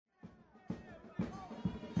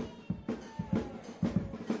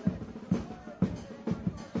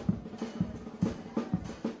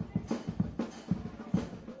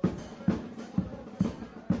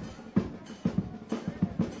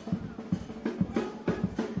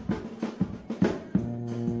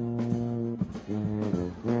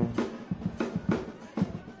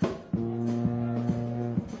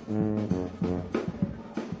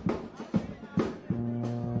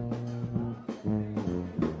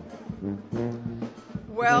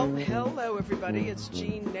Well, hello everybody. It's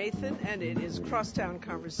Jean Nathan, and it is Crosstown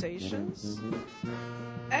Conversations.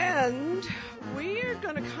 And we're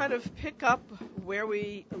going to kind of pick up where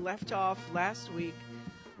we left off last week.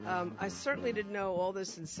 I certainly didn't know all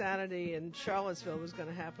this insanity in Charlottesville was going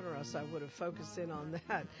to happen, or else I would have focused in on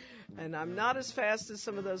that. And I'm not as fast as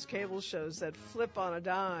some of those cable shows that flip on a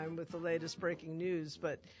dime with the latest breaking news,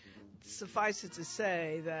 but suffice it to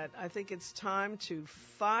say that I think it's time to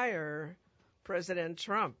fire President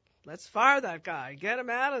Trump. Let's fire that guy. Get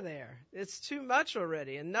him out of there. It's too much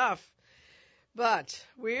already. Enough. But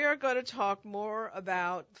we are going to talk more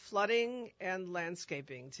about flooding and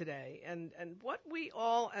landscaping today and what we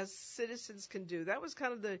all as citizens can do. That was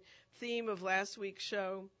kind of the theme of last week's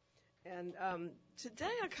show. And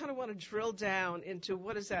today I kind of want to drill down into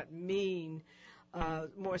what does that mean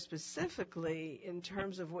more specifically in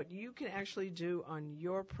terms of what you can actually do on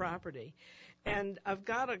your property. And I've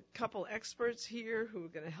got a couple experts here who are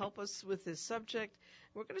going to help us with this subject.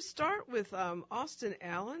 We're going to start with Austin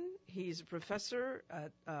Allen. He's a professor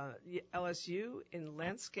at LSU in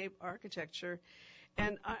landscape architecture.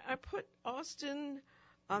 And I put Austin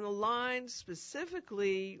on the line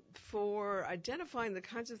specifically for identifying the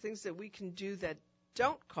kinds of things that we can do that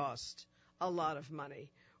don't cost a lot of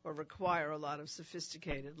money or require a lot of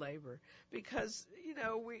sophisticated labor. Because, you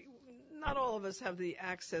know, not all of us have the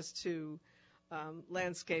access to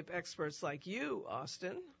landscape experts like you,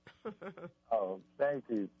 Austin. Oh, thank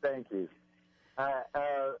you.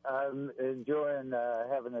 I'm enjoying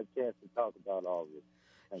having a chance to talk about all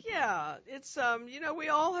this. Yeah, it's, we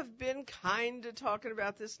all have been kind of talking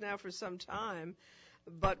about this now for some time,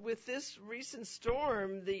 but with this recent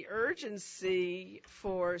storm, the urgency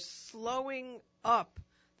for slowing up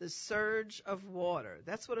the surge of water,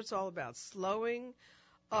 that's what it's all about, slowing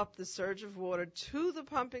up the surge of water to the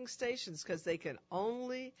pumping stations because they can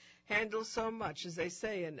only handle so much, as they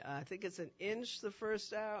say, and I think it's an inch the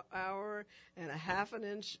first hour and a half an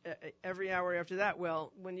inch every hour after that.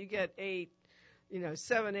 Well, when you get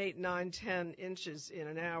 7, 8, 9, 10 inches in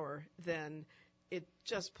an hour, then it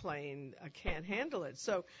just plain can't handle it.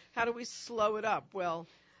 So how do we slow it up? Well,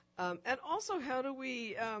 and also how do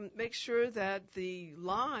we make sure that the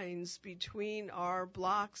lines between our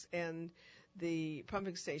blocks and the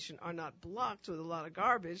pumping station are not blocked with a lot of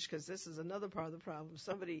garbage, because this is another part of the problem.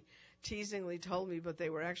 Somebody teasingly told me, but they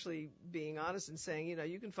were actually being honest and saying,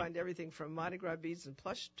 you can find everything from Mardi Gras beads and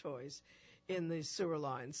plush toys in the sewer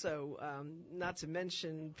line. So not to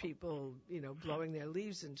mention people, blowing their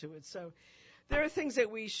leaves into it. So there are things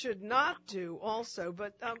that we should not do also.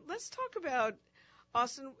 But let's talk about,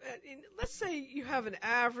 Austin, let's say you have an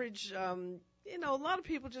average, a lot of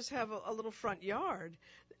people just have a little front yard.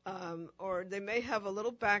 Or they may have a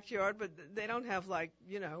little backyard, but they don't have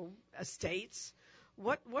estates.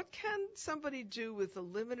 What can somebody do with the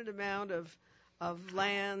limited amount of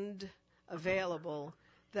land available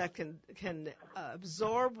that can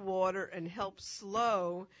absorb water and help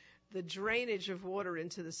slow the drainage of water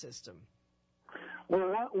into the system?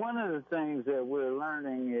 Well, one of the things that we're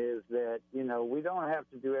learning is that, we don't have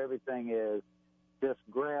to do everything as just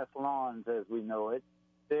grass lawns as we know it.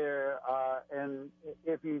 There are, and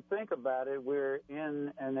if you think about it, we're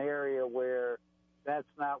in an area where that's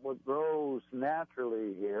not what grows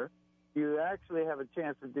naturally here. You actually have a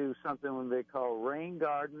chance to do something they call rain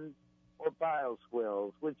gardens or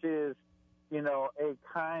bioswales, which is, a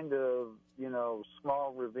kind of,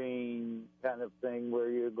 small ravine kind of thing where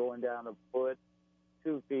you're going down a foot,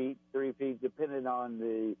 2 feet, 3 feet, depending on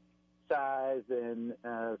the size and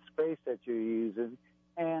space that you're using,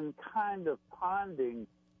 and kind of ponding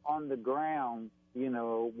on the ground,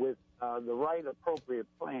 with the right appropriate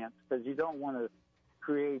plants, because you don't want to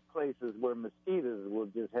create places where mosquitoes will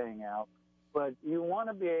just hang out. But you want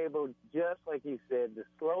to be able, just like you said, to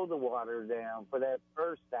slow the water down for that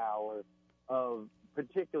first hour of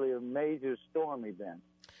particularly a major storm event.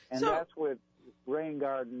 And that's what rain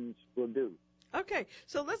gardens will do. Okay,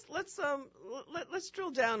 so let's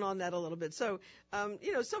drill down on that a little bit. So,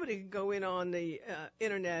 somebody can go in on the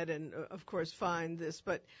internet and, of course, find this.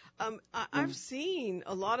 But I've seen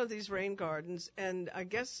a lot of these rain gardens, and I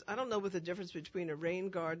guess I don't know what the difference between a rain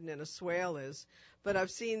garden and a swale is. But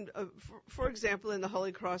I've seen, for example, in the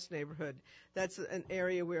Holy Cross neighborhood, that's an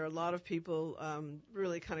area where a lot of people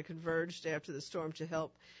really kind of converged after the storm to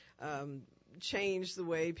help change the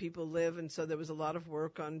way people live, and so there was a lot of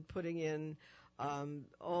work on putting in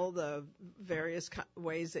all the various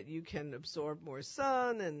ways that you can absorb more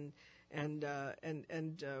sun and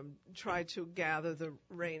try to gather the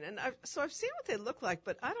rain. And I've seen what they look like,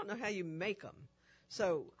 but I don't know how you make them.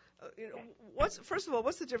 So first of all,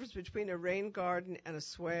 what's the difference between a rain garden and a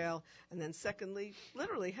swale? And then secondly,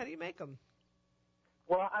 literally, how do you make them?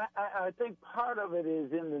 Well, I think part of it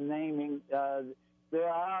is in the naming. There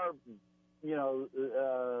are,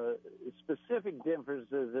 specific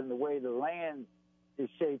differences in the way the land is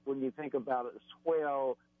shaped when you think about a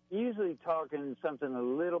swale. Usually talking something a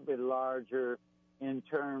little bit larger in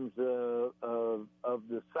terms of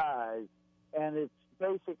the size, and it's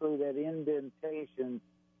basically that indentation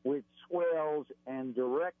which swells and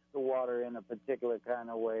directs the water in a particular kind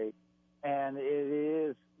of way, and it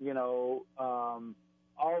is,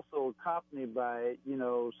 also accompanied by,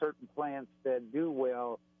 certain plants that do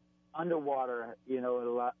well underwater,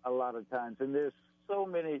 a lot of times. And there's so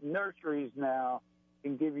many nurseries now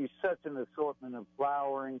can give you such an assortment of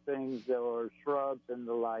flowering things or shrubs and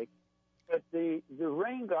the like. But the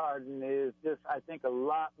rain garden is just, I think, a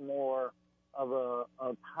lot more of a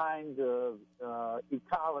kind of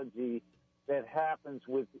ecology that happens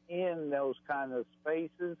within those kind of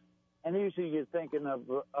spaces. And usually you're thinking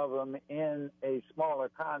of them in a smaller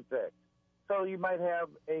context. So you might have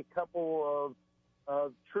a couple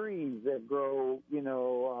of trees that grow,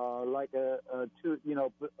 like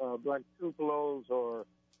like tupelos or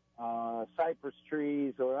cypress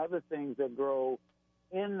trees or other things that grow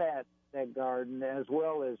in that garden, as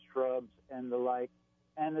well as shrubs and the like.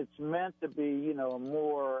 And it's meant to be, a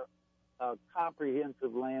more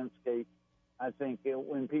comprehensive landscape, I think,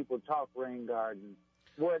 when people talk rain garden.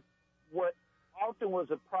 What often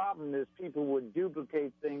was a problem is people would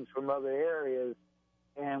duplicate things from other areas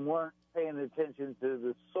and weren't paying attention to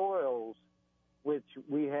the soils which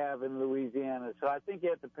we have in Louisiana. So I think you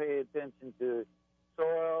have to pay attention to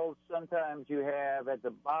soils. Sometimes you have at the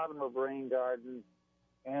bottom of rain gardens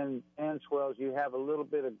and swells, you have a little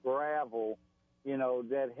bit of gravel,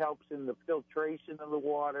 that helps in the filtration of the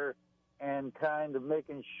water and kind of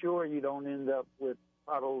making sure you don't end up with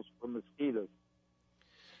puddles for mosquitoes.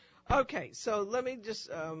 Okay, so let me just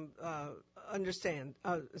understand.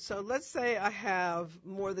 So let's say I have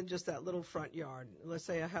more than just that little front yard. Let's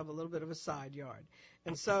say I have a little bit of a side yard.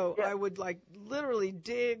 And so I would literally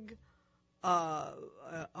dig a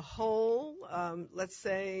hole, let's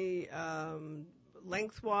say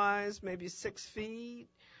lengthwise, maybe 6 feet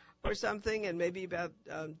or something, and maybe about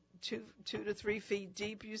 2 to 3 feet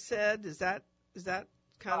deep, you said? Is that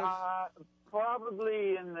kind of?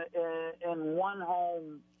 Probably in one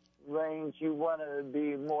home range, you want to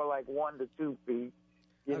be more like 1 to 2 feet.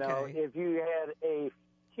 If you had a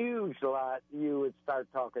huge lot, you would start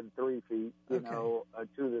talking 3 feet, 2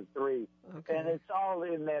 to 3. Okay. And it's all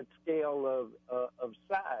in that scale of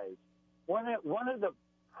size. One of the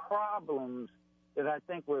problems that I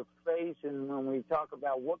think we're facing when we talk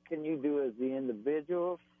about what can you do as the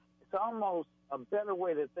individual, it's almost a better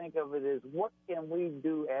way to think of it is what can we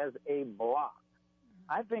do as a block?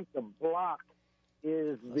 I think the block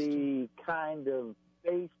is the kind of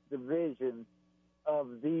base division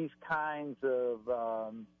of these kinds of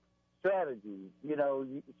strategies,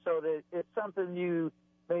 so that it's something you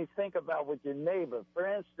may think about with your neighbor. For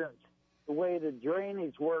instance, the way the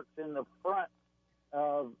drainage works in the front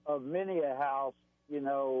of many a house,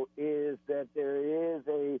 is that there is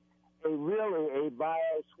a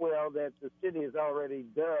bioswale that the city has already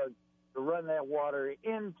dug to run that water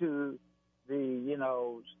into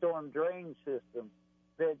the, storm drain system,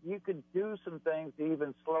 that you could do some things to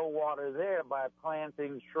even slow water there by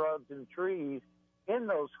planting shrubs and trees in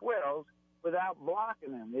those swells without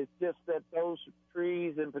blocking them. It's just that those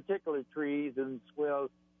trees, in particular trees and swells,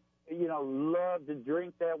 love to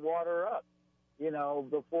drink that water up,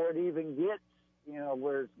 before it even gets,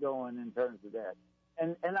 where it's going in terms of that.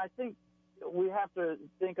 And I think we have to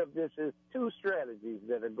think of this as two strategies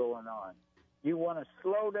that are going on. You want to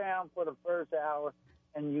slow down for the first hour,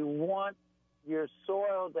 and you want your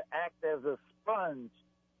soil to act as a sponge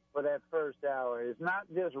for that first hour. It's not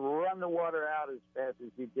just run the water out as fast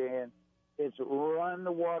as you can. It's run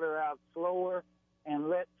the water out slower and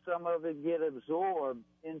let some of it get absorbed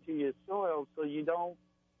into your soil so you don't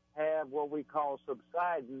have what we call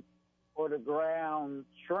subsidence, or the ground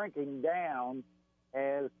shrinking down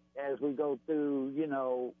as we go through,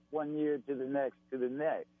 1 year to the next.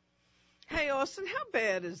 Hey, Austin, how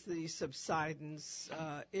bad is the subsidence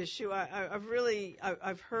issue?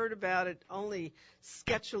 I've heard about it only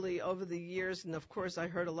sketchily over the years, and of course I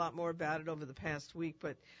heard a lot more about it over the past week.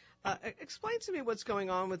 But explain to me what's going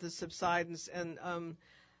on with the subsidence. And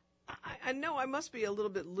I know I must be a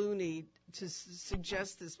little bit loony to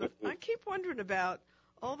suggest this, but I keep wondering about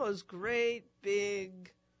all those great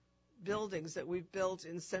big buildings that we've built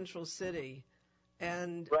in Central City.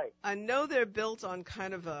 And right. I know they're built on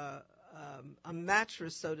kind of a a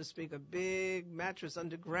mattress, so to speak, a big mattress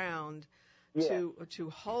underground Yeah. to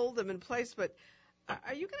hold them in place. But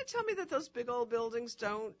are you going to tell me that those big old buildings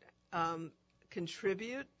don't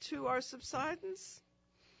contribute to our subsidence?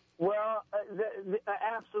 Well,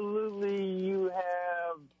 absolutely, you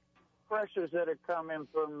have pressures that are coming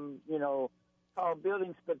from, tall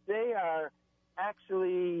buildings, but they are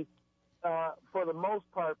actually, for the most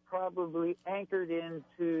part, probably anchored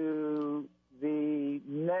into the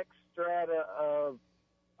next strata of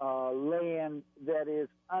land that is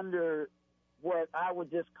under what I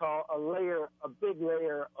would just call a big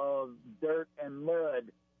layer of dirt and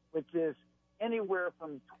mud, which is anywhere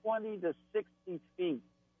from 20 to 60 feet.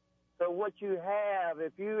 So what you have,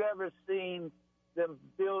 if you ever seen them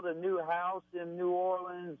build a new house in New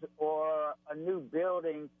Orleans or a new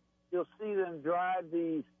building, you'll see them drive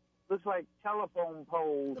these, looks like telephone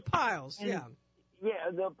poles. The piles, yeah.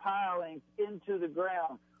 Yeah, the pilings into the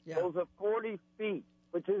ground. Yeah. Those are 40 feet,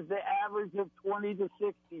 which is the average of 20 to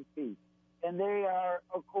 60 feet. And they are,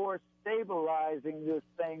 of course, stabilizing this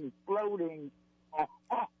thing floating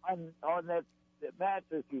on that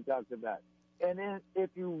mattress you talked about. And then if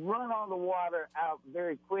you run all the water out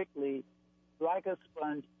very quickly, like a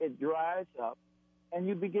sponge, it dries up, and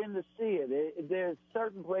you begin to see it. There's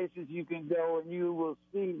certain places you can go, and you will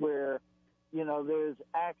see where, there's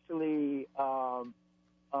actually,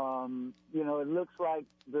 it looks like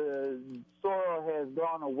the soil has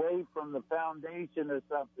gone away from the foundation or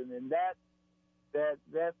something, and that's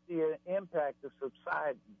the impact of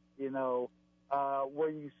subsidence,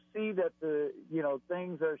 where you see that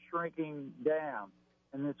things are shrinking down.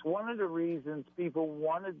 And it's one of the reasons people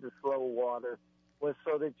wanted the slow water was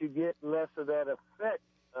so that you get less of that effect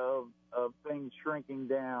of things shrinking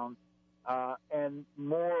down and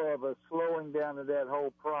more of a slowing down of that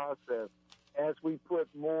whole process as we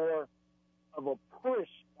put more of a push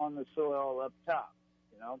on the soil up top,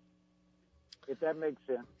 if that makes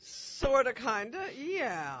sense. Sort of, kind of,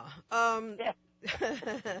 yeah. Yeah.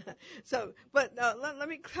 So, but let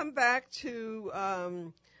me come back to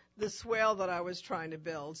the swale that I was trying to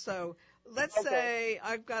build. So let's say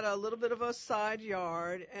I've got a little bit of a side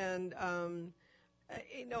yard, and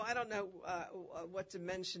I don't know what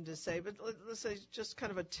dimension to say, but let's say just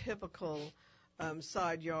kind of a typical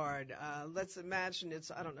side yard. Let's imagine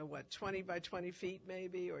it's, 20 by 20 feet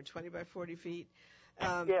maybe, or 20 by 40 feet.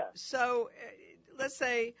 Yeah. So let's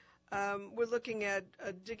say we're looking at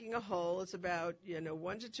digging a hole. It's about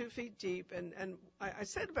 1 to 2 feet deep, and I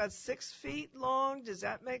said about 6 feet long. Does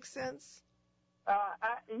that make sense?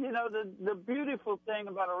 The beautiful thing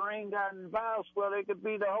about a rain garden bioswale, it could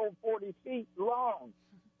be the whole 40 feet long.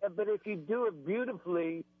 But if you do it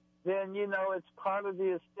beautifully, then it's part of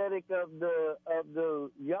the aesthetic of the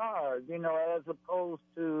yard, as opposed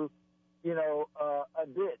to a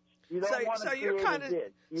ditch. You don't want to create a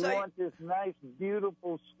ditch. You want this nice,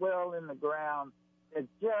 beautiful swell in the ground that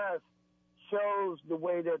just shows the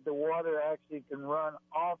way that the water actually can run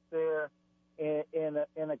off there in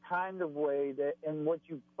a kind of way that, and what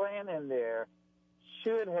you plant in there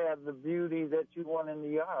should have the beauty that you want in the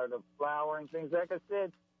yard of flowering things. Like I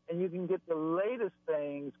said, and you can get the latest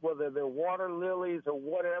things, whether they're water lilies or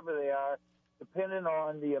whatever they are, depending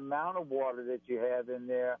on the amount of water that you have in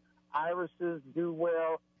there. Irises do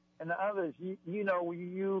well. And others,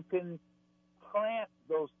 you can plant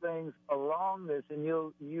those things along this, and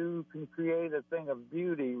you can create a thing of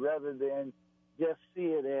beauty rather than just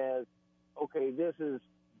see it as, okay, this is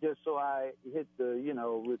just so I hit the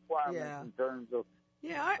requirements in terms of.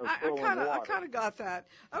 Yeah, I kind of got that.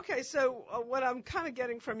 Okay, so what I'm kind of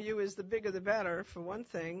getting from you is the bigger the better, for one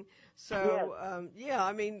thing. So,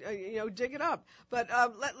 dig it up. But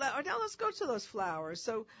now let's go to those flowers.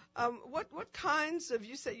 So, what kinds of,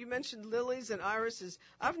 you mentioned lilies and irises.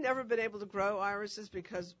 I've never been able to grow irises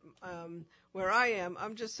because where I am,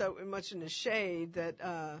 I'm just so much in the shade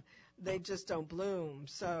that they just don't bloom.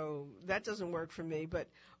 So that doesn't work for me. But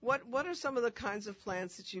what are some of the kinds of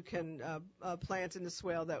plants that you can plant in the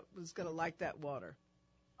swale that was going to like that water?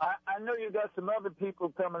 I know you got some other people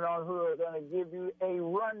coming on who are going to give you a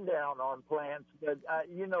rundown on plants, but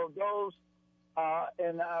those,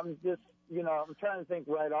 and I'm just, I'm trying to think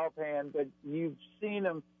right offhand, but you've seen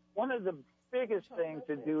them. One of the biggest things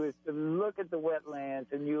to do is to look at the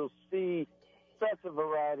wetlands, and you'll see such a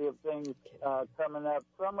variety of things coming up.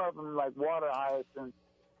 Some of them, like water hyacinths,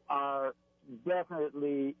 are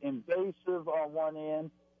definitely invasive on one end,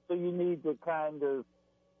 so you need to kind of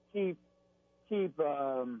keep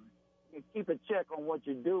a check on what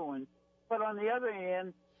you're doing. But on the other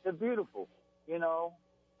hand, they're beautiful, and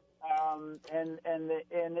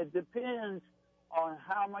it depends on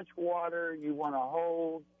how much water you want to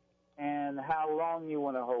hold and how long you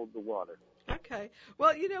want to hold the water. Okay.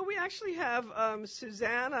 Well, we actually have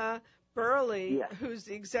Susanna Burley, Yes. who's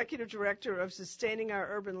the executive director of Sustaining Our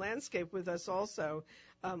Urban Landscape, with us also,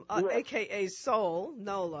 Yes. a.k.a. Soul,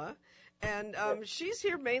 NOLA. And she's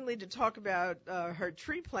here mainly to talk about her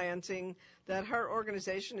tree planting that her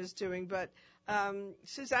organization is doing. But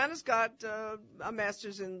Susanna's got a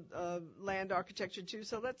master's in land architecture, too.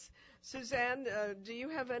 So Suzanne, do you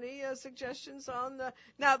have any suggestions on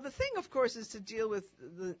now, the thing, of course, is to deal with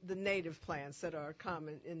the native plants that are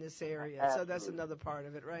common in this area. Absolutely. So that's another part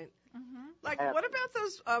of it, right? Mm-hmm. Like, what about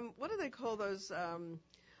those, what do they call those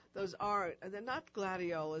they're not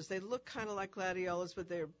gladiolas. They look kind of like gladiolas, but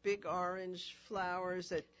they're big orange flowers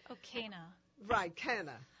that... Oh, canna. Right,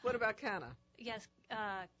 canna. What about canna? Yes,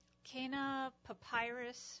 canna,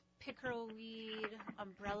 papyrus, pickerelweed,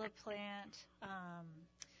 umbrella plant.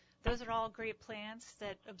 Those are all great plants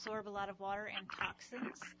that absorb a lot of water and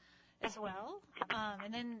toxins as well.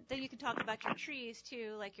 And then you can talk about your trees,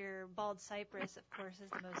 too, like your bald cypress, of course, is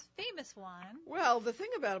the most famous one. Well, the thing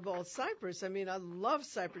about a bald cypress, I mean, I love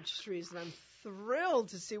cypress trees, and I'm thrilled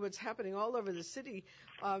to see what's happening all over the city.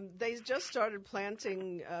 They just started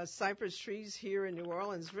planting cypress trees here in New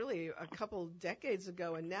Orleans really a couple decades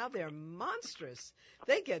ago, and now they're monstrous.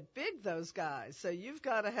 They get big, those guys. So you've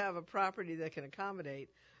got to have a property that can accommodate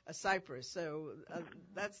a cypress. So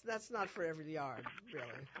that's not for every yard, really.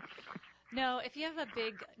 No, if you have a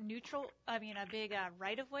big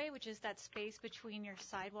right-of-way, which is that space between your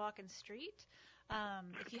sidewalk and street,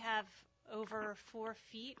 if you have over 4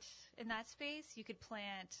 feet in that space, you could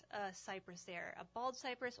plant a cypress there, a bald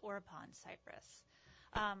cypress or a pond cypress.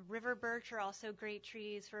 River birch are also great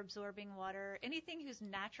trees for absorbing water. Anything whose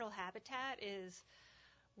natural habitat is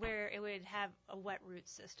where it would have a wet root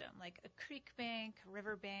system, like a creek bank,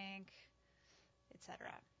 river bank,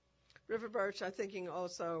 etc. River birch, I'm thinking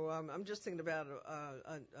also, I'm just thinking about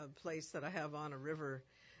a place that I have on a river,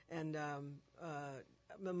 and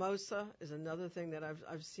mimosa is another thing that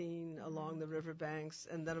I've seen along the river banks,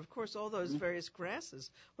 and then, of course, all those various grasses.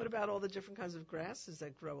 What about all the different kinds of grasses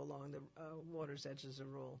that grow along the water's edge as a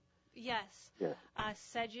rule? Yes. Yes.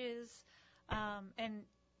 Sedges, and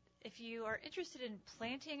if you are interested in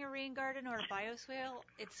planting a rain garden or a bioswale,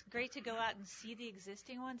 it's great to go out and see the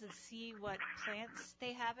existing ones and see what plants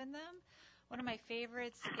they have in them. One of my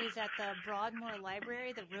favorites is at the Broadmoor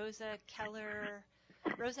Library, the Rosa F.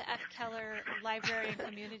 Keller Library and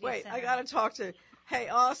Community Wait, Center. I got to talk to... Hey,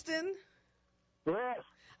 Austin? Yes.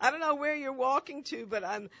 I don't know where you're walking to, but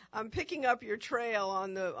I'm picking up your trail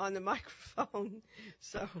on the microphone.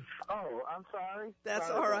 So Oh, I'm sorry. that's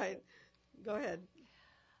Sorry all about right. Go ahead.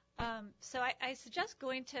 So I suggest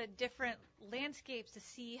going to different landscapes to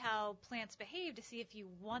see how plants behave, to see if you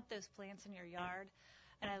want those plants in your yard.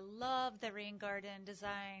 And I love the rain garden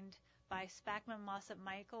designed by Spackman Mossop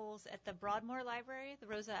Michaels at the Broadmoor Library, the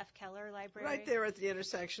Rosa F. Keller Library. Right there at the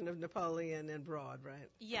intersection of Napoleon and Broad, right?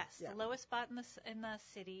 Yes, Yeah. the lowest spot in the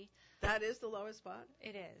city. That is the lowest spot?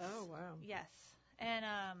 It is. Oh, wow. Yes. And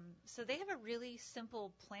so they have a really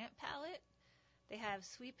simple plant palette. They have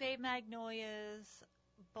sweet bay magnolias,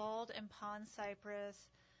 bald and pond cypress,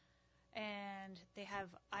 and they have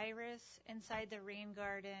iris inside the rain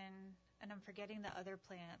garden, and I'm forgetting the other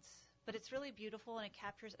plants. But it's really beautiful, and it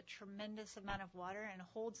captures a tremendous amount of water and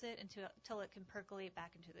holds it until it can percolate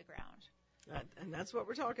back into the ground. And that's what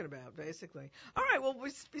we're talking about, basically. All right, well,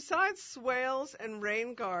 besides swales and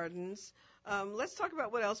rain gardens, let's talk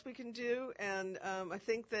about what else we can do. And I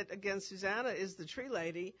think that, again, Susanna is the tree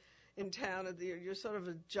lady in town. You're sort of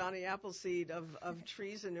a Johnny Appleseed of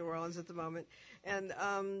trees in New Orleans at the moment. And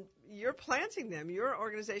you're planting them. Your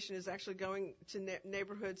organization is actually going to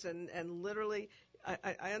neighborhoods and literally,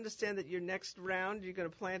 I understand that your next round you're going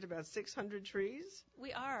to plant about 600 trees?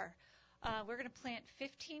 We are. We're going to plant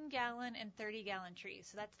 15-gallon and 30-gallon trees.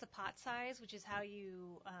 So that's the pot size, which is how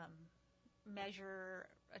you measure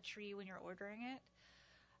a tree when you're ordering it.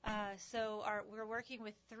 We're working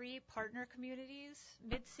with 3 partner communities,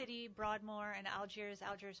 Mid-City, Broadmoor, and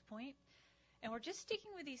Algiers Point. And we're just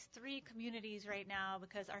sticking with these 3 communities right now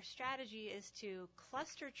because our strategy is to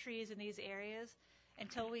cluster trees in these areas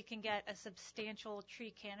until we can get a substantial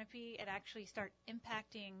tree canopy and actually start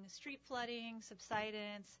impacting street flooding,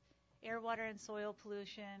 subsidence, air, water, and soil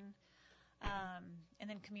pollution. and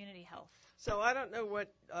then community health. So I don't know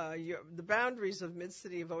what the boundaries of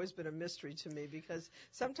Mid-City have always been a mystery to me, because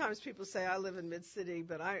sometimes people say I live in Mid-City,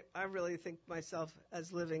 but I really think myself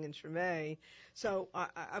as living in Treme. So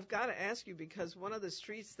I've got to ask you, because one of the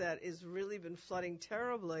streets that has really been flooding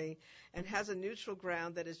terribly and has a neutral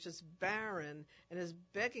ground that is just barren and is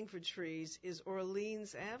begging for trees is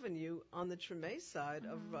Orleans Avenue on the Treme side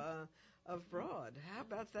of Broad. How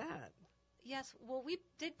about that? Yes, well, we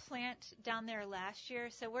did plant down there last year,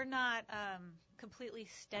 so we're not completely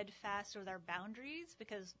steadfast with our boundaries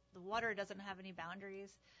because the water doesn't have any boundaries.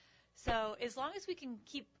 So as long as we can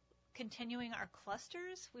keep continuing our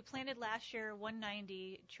clusters, we planted last year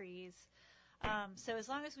 190 trees. So as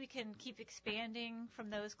long as we can keep expanding from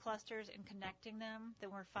those clusters and connecting them, then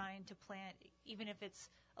we're fine to plant, even if it's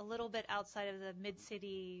a little bit outside of the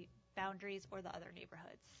mid-city boundaries or the other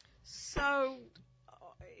neighborhoods. So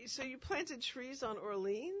you planted trees on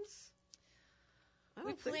Orleans? I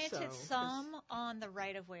don't think so. We planted some on the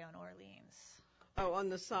right-of-way on Orleans. Oh, on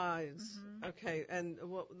the sides. Mm-hmm. Okay, and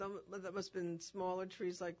that must have been smaller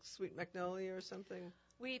trees like sweet magnolia or something?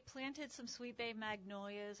 We planted some sweet bay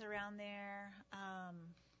magnolias around there,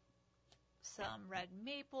 some red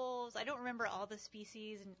maples. I don't remember all the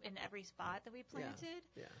species in every spot that we planted.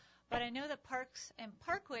 Yeah. But I know that Parks and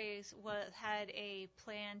Parkways had a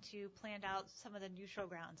plan to plant out some of the neutral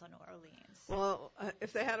grounds on Orleans. Well,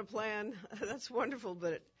 if they had a plan, that's wonderful,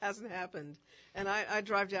 but it hasn't happened. And I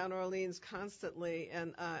drive down Orleans constantly,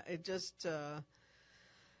 and it just the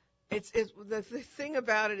thing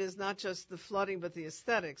about it is not just the flooding, but the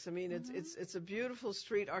aesthetics. I mean, it's a beautiful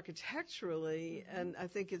street architecturally, and I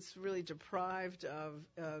think it's really deprived of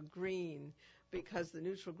green, because the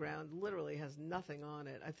neutral ground literally has nothing on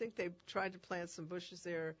it. I think they tried to plant some bushes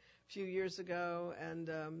there a few years ago, and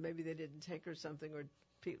maybe they didn't take or something, or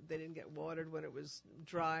they didn't get watered when it was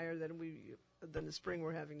drier than the spring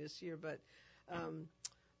we're having this year. But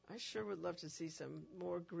I sure would love to see some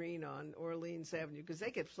more green on Orleans Avenue, because they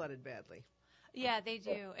get flooded badly. Yeah, they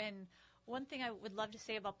do. And one thing I would love to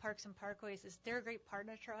say about Parks and Parkways is they're a great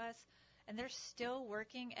partner to us, and they're still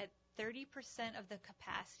working at 30% of the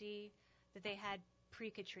capacity that they had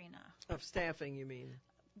pre-Katrina. Of staffing, you mean?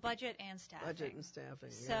 Budget and staffing. Budget and staffing,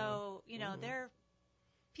 So,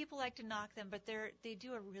 people like to knock them, but they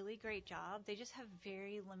do a really great job. They just have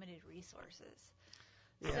very limited resources.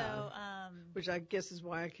 Yeah. So, which I guess is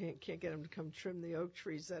why I can't get them to come trim the oak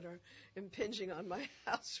trees that are impinging on my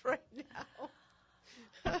house right now.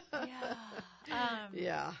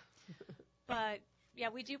 Yeah. But yeah,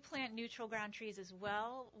 we do plant neutral ground trees as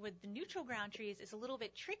well. With the neutral ground trees, it's a little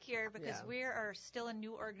bit trickier because we are still a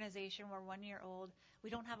new organization. We're 1 year old. We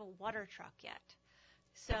don't have a water truck yet.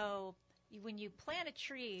 So when you plant a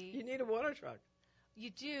tree... You need a water truck.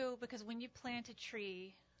 You do, because when you plant a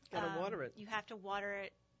tree... Gotta water it. You have to water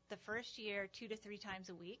it the first year 2 to 3 times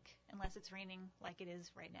a week, unless it's raining like it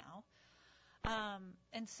is right now.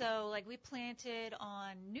 And so, like, we planted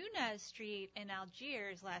on Nunez Street in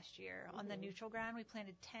Algiers last year on the neutral ground. We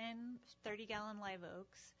planted 10 30-gallon live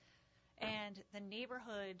oaks, and the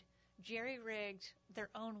neighborhood jerry-rigged their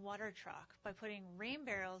own water truck by putting rain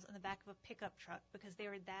barrels in the back of a pickup truck because they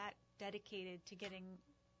were that dedicated to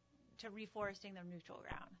reforesting their neutral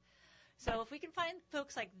ground. So if we can find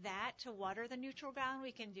folks like that to water the neutral ground,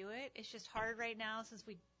 we can do it. It's just hard right now since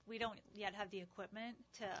we don't yet have the equipment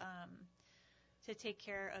to take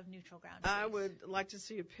care of neutral ground trees. I would like to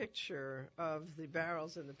see a picture of the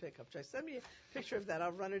barrels in the pickup truck. Send me a picture of that.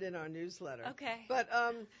 I'll run it in our newsletter. Okay. But,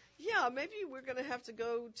 maybe we're going to have to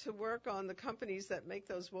go to work on the companies that make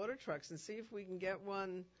those water trucks and see if we can get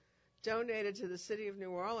one donated to the city of New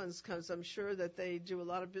Orleans, because I'm sure that they do a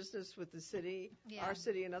lot of business with the city, our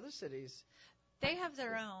city, and other cities. They have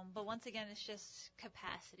their own, but once again, it's just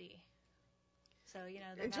capacity. So,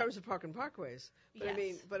 in terms of Park and Parkways. But yes. I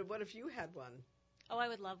mean, but what if you had one? Oh, I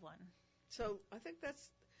would love one. So I think that's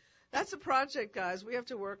a project, guys. We have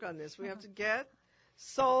to work on this. We have to get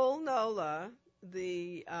Sol NOLA,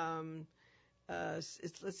 the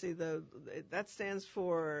that stands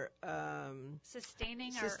for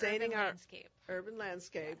sustaining our urban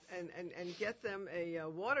landscape, yes. and get them a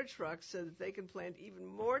water truck so that they can plant even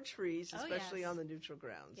more trees, especially on the neutral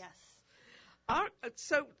grounds. Yes.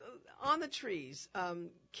 So on the trees,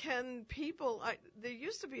 can people? There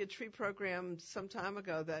used to be a tree program some time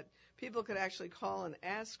ago that people could actually call and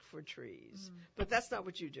ask for trees, but that's not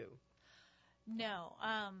what you do. No.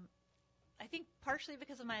 I think partially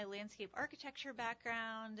because of my landscape architecture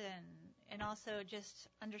background and also just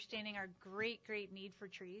understanding our great need for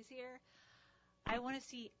trees here, I want to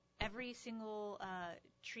see every single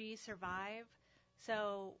tree survive.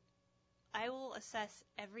 So I will assess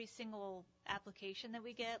every single application that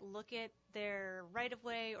we get, look at their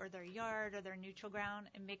right-of-way or their yard or their neutral ground,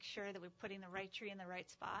 and make sure that we're putting the right tree in the right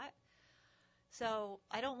spot. So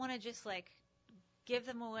I don't want to just like give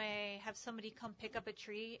them away, have somebody come pick up a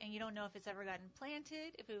tree, and you don't know if it's ever gotten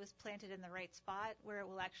planted, if it was planted in the right spot where it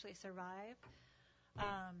will actually survive.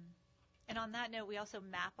 And on that note, we also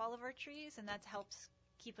map all of our trees, and that helps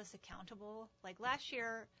keep us accountable. Like last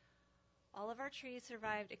year, all of our trees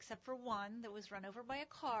survived except for one that was run over by a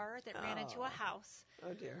car that ran into a house.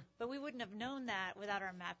 Oh, dear. But we wouldn't have known that without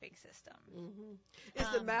our mapping system. Mm-hmm. Is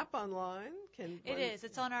the map online? It is.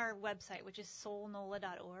 It's on our website, which is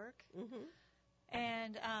solnola.org. Mm-hmm.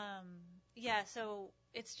 And, so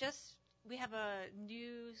it's just, we have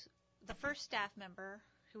the first staff member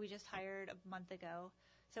who we just hired a month ago.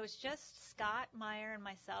 So it's just Scott, Meyer, and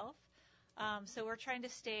myself. So we're trying to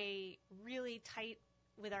stay really tight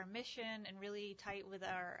with our mission and really tight with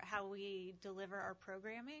how we deliver our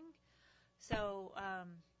programming. So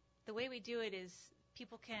the way we do it is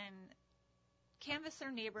people can canvass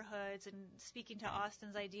their neighborhoods, and speaking to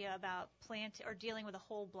Austin's idea about dealing with a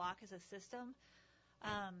whole block as a system,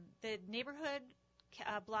 the neighborhood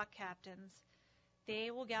block captains,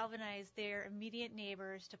 they will galvanize their immediate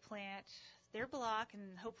neighbors to plant their block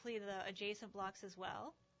and hopefully the adjacent blocks as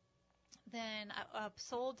well. Then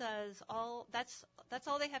Sol does that's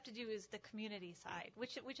all they have to do is the community side,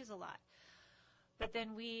 which is a lot. But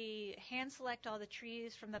then we hand select all the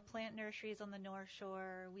trees from the plant nurseries on the North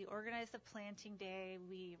Shore. We organize the planting day.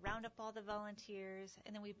 We round up all the volunteers,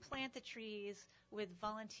 and then we plant the trees with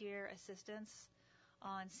volunteer assistance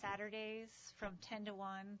on Saturdays from 10 to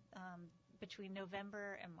 1 between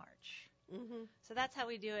November and March. Mm-hmm. So that's how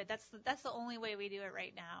we do it. That's the only way we do it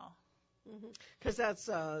right now. Because that's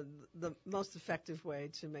the most effective way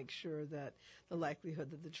to make sure that the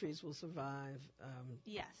likelihood that the trees will survive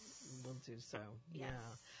yes. will do so. Yes.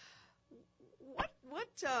 Yeah.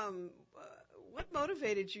 What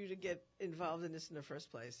motivated you to get involved in this in the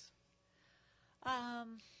first place?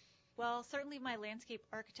 Well, certainly my landscape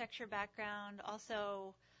architecture background.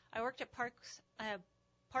 Also, I worked at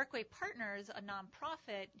Parkway Partners, a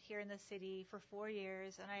nonprofit here in the city, for 4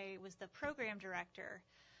 years, and I was the program director.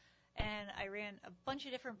 And I ran a bunch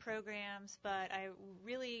of different programs, but I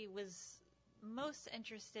really was most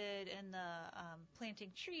interested in the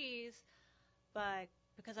planting trees. But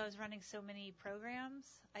because I was running so many programs,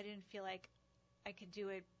 I didn't feel like I could do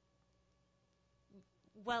it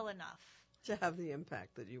well enough. To have the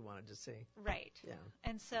impact that you wanted to see. Right. Yeah.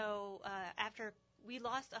 And so after we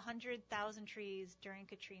lost 100,000 trees during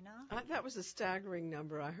Katrina. That was a staggering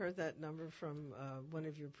number. I heard that number from one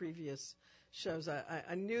of your previous shows.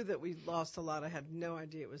 I knew that we lost a lot. I had no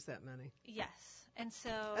idea it was that many. Yes. And so.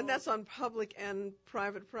 And that's on public and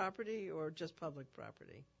private property, or just public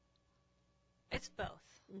property? It's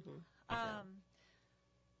both. Mm-hmm.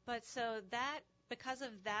 But so because of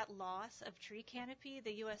that loss of tree canopy,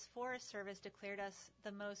 the U.S. Forest Service declared us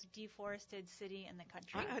the most deforested city in the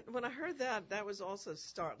country. When I heard that was also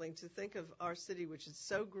startling to think of our city, which is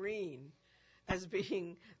so green, as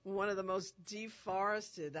being one of the most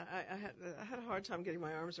deforested. I had a hard time getting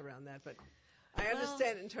my arms around that, but I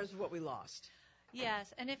understand it in terms of what we lost.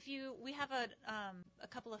 Yes, and we have a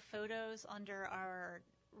couple of photos under our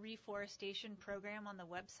reforestation program on the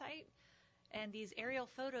website, and these aerial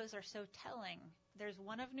photos are so telling. There's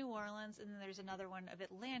one of New Orleans, and then there's another one of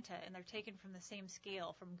Atlanta, and they're taken from the same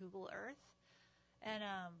scale from Google Earth, and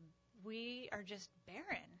we are just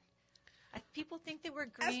barren. People think that we're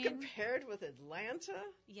green. As compared with Atlanta?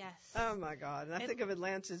 Yes. Oh, my God. And I think of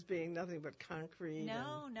Atlanta as being nothing but concrete.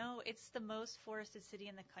 No. It's the most forested city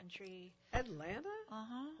in the country. Atlanta?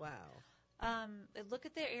 Uh-huh. Wow. Look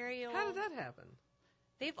at the aerial. How did that happen?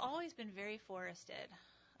 They've always been very forested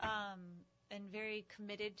and very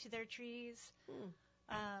committed to their trees.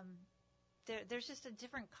 There's just a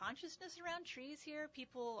different consciousness around trees here.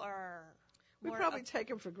 People are We probably take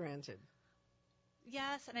them for granted.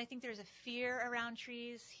 Yes, and I think there's a fear around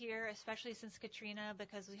trees here, especially since Katrina,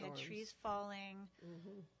 because we had trees falling.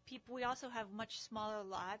 Mm-hmm. We also have much smaller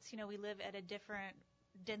lots. We live at a different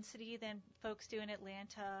density than folks do in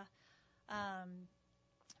Atlanta.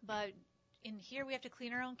 But in here, we have to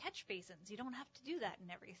clean our own catch basins. You don't have to do that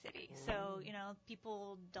in every city. So,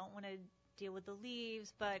 people don't want to deal with the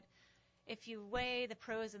leaves, but if you weigh the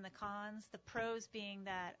pros and the cons, the pros being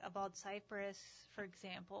that a bald cypress, for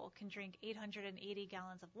example, can drink 880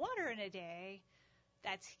 gallons of water in a day,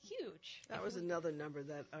 that's huge. That was another number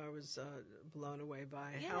that I was blown away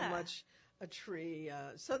by, Yeah. how much a tree.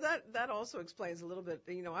 So that also explains a little bit.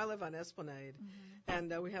 I live on Esplanade,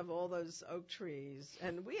 and we have all those oak trees.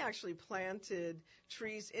 And we actually planted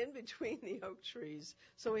trees in between the oak trees.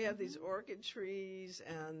 So we have these orchid trees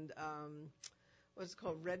and what's it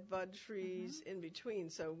called, redbud trees in between.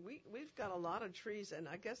 So we've got a lot of trees, and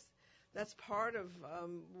I guess that's part of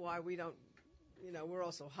why we don't. We're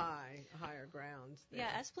also higher ground there.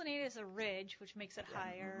 Yeah, Esplanade is a ridge, which makes it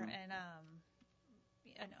higher, and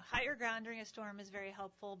higher ground during a storm is very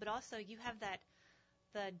helpful. But also, you have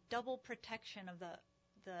the double protection of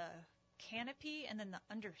the canopy and then the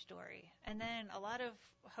understory. And then a lot of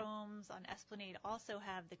homes on Esplanade also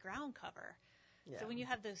have the ground cover. Yeah. So when you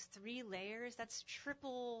have those 3 layers, that's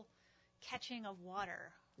triple catching of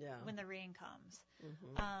water when the rain comes.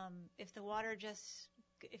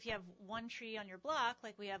 If you have one tree on your block,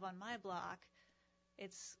 like we have on my block,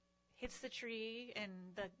 hits the tree, and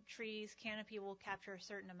the tree's canopy will capture a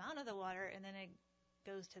certain amount of the water, and then it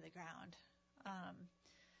goes to the ground.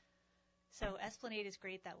 So Esplanade is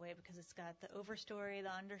great that way because it's got the overstory, the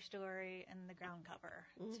understory, and the ground cover.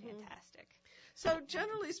 It's fantastic. So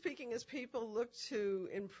generally speaking, as people look to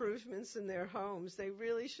improvements in their homes, they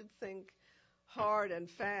really should think hard and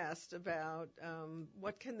fast about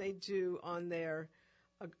what can they do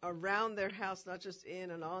around their house, not just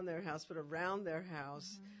in and on their house, but around their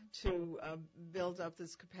house to build up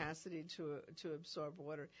this capacity to absorb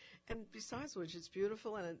water. And besides which, it's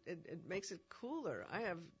beautiful and it makes it cooler. I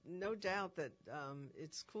have no doubt that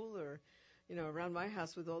it's cooler, around my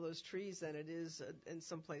house with all those trees than it is in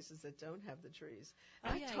some places that don't have the trees. Oh,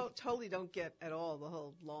 I yeah. totally don't get at all the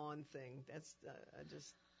whole lawn thing. That's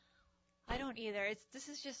I don't either. This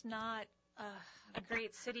is just not a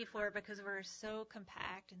great city for it because we're so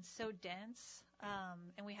compact and so dense,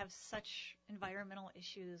 and we have such environmental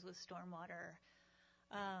issues with stormwater.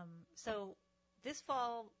 So this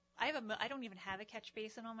fall, I don't even have a catch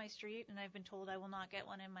basin on my street, and I've been told I will not get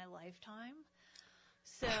one in my lifetime.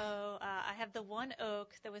 So I have the one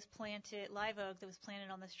oak that was planted, live oak that was planted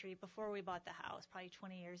on the street before we bought the house, probably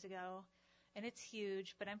 20 years ago. And it's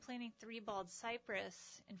huge, but I'm planting 3 bald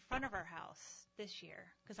cypress in front of our house this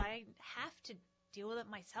year because I have to deal with it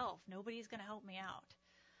myself. Nobody's going to help me out.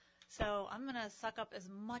 So I'm going to suck up as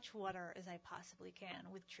much water as I possibly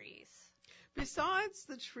can with trees. Besides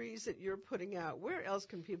the trees that you're putting out, where else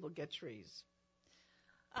can people get trees?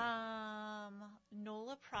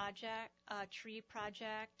 NOLA Tree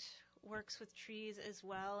Project works with trees as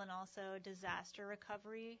well, and also disaster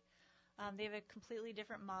recovery. They have a completely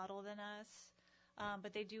different model than us,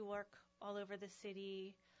 but they do work all over the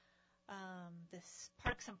city. This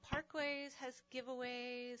Parks and Parkways has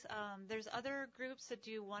giveaways. There's other groups that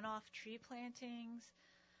do one-off tree plantings.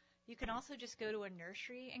 You can also just go to a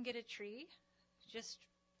nursery and get a tree. Just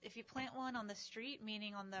if you plant one on the street,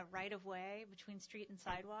 meaning on the right-of-way between street and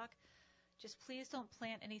sidewalk, just please don't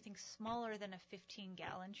plant anything smaller than a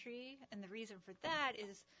 15-gallon tree. And the reason for that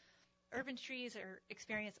is urban trees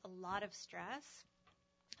experience a lot of stress,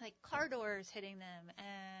 like car doors hitting them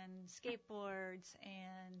and skateboards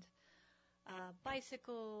and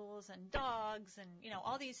bicycles and dogs and,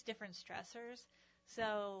 all these different stressors.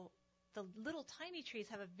 So the little tiny trees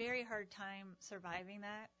have a very hard time surviving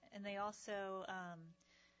that. And they also,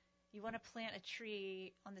 you want to plant a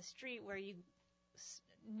tree on the street where you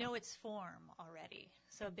know its form already.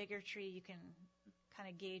 So a bigger tree, you can kind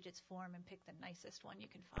of gauge its form and pick the nicest one you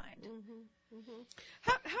can find.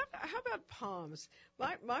 How about palms?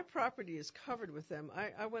 My property is covered with them.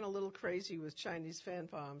 I went a little crazy with Chinese fan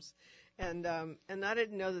palms, and I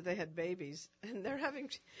didn't know that they had babies, and they're having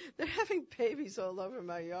babies all over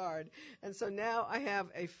my yard, and so now I have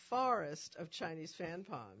a forest of Chinese fan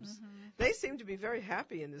palms. They seem to be very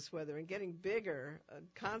happy in this weather and getting bigger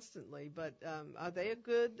constantly. But are they a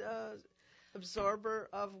good absorber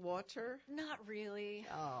of water? Not really.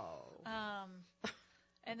 Oh.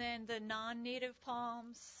 And then the non-native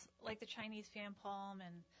palms, like the Chinese fan palm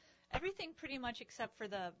and everything pretty much except for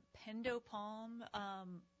the Pendo palm,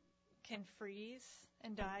 can freeze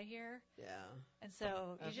and die here. Yeah. And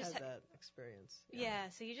so I've had that experience. Yeah,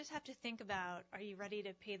 so you just have to think about, are you ready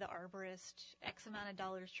to pay the arborist X amount of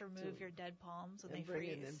dollars to remove your dead palms when they freeze?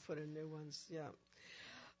 And bring in and put in new ones, yeah.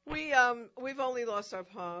 We've only lost our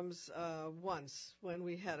palms once when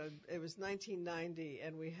we had it was 1990,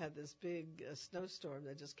 and we had this big snowstorm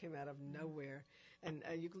that just came out of nowhere. And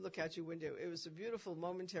you could look out your window. It was a beautiful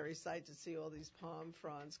momentary sight to see all these palm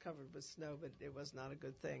fronds covered with snow, but it was not a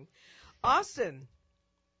good thing. Austin.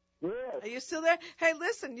 Yes. Are you still there? Hey,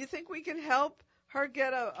 listen, you think we can help her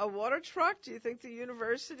get a water truck? Do you think the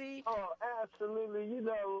university? Oh, absolutely.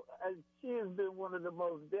 She has been one of the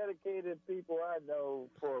most dedicated people I know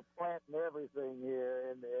for planting everything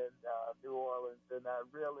here in New Orleans, and I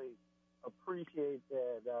really appreciate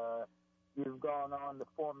that. You've gone on to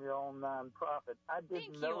form your own nonprofit. I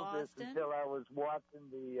didn't know this until I was watching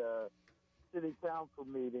the city council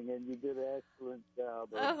meeting, and you did an excellent job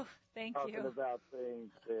of talking about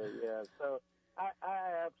things there. Yeah, so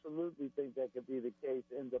I absolutely think that could be the case.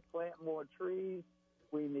 And to plant more trees,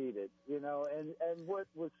 we need it. And what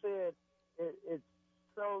was said, it's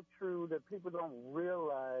so true that people don't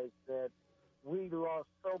realize that we lost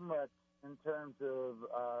so much in terms of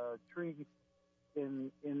trees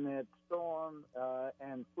in that storm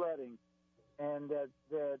and flooding, and that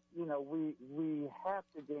we have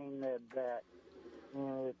to gain that back.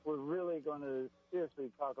 And if we're really going to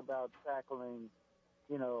seriously talk about tackling,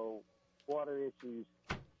 water issues,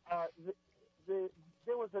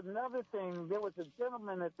 there was another thing. There was a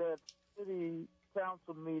gentleman at that city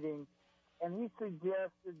council meeting, and he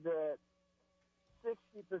suggested that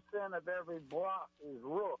 60% of every block is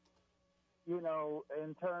roofed,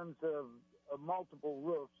 in terms of multiple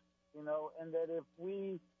roofs, and that if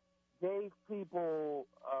we gave people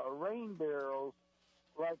rain barrels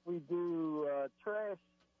like we do trash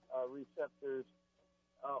receptors,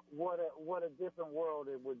 what a different world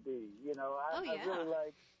it would be. I really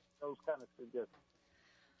like those kind of suggestions.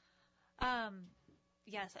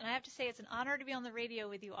 Yes, and I have to say it's an honor to be on the radio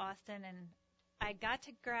with you, Austin, and I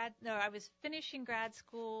was finishing grad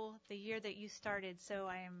school the year that you started, so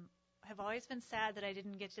have always been sad that I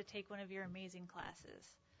didn't get to take one of your amazing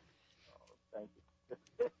classes. Oh, thank you.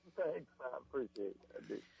 Thanks, I appreciate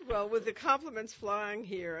it. Well, with the compliments flying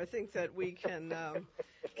here, I think that we can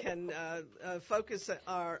focus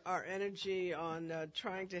our energy on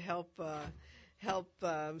trying to help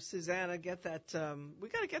Susanna get that. We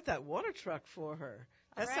got to get that water truck for her.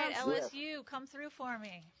 All right, LSU, come through for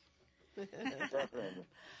me. Definitely.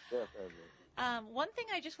 One thing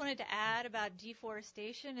I just wanted to add about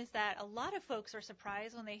deforestation is that a lot of folks are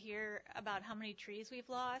surprised when they hear about how many trees we've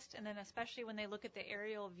lost, and then especially when they look at the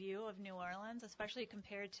aerial view of New Orleans, especially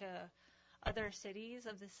compared to other cities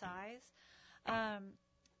of this size.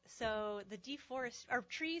 So the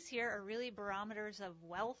trees here are really barometers of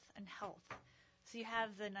wealth and health. So you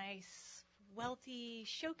have the nice wealthy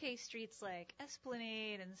showcase streets like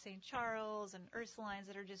Esplanade and St. Charles and Ursulines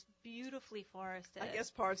that are just beautifully forested. I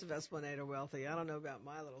guess parts of Esplanade are wealthy. I don't know about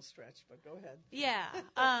my little stretch, but go ahead. Yeah.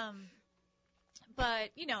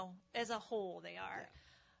 But, as a whole they are. Yeah.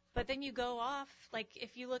 But then you go off, like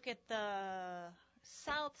if you look at the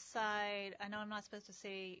south side, I know I'm not supposed to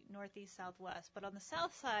say northeast, southwest, but on the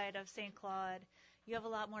south side of St. Claude, you have a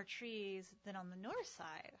lot more trees than on the north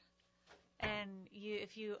side. And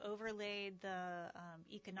if you overlaid the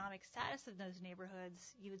economic status of those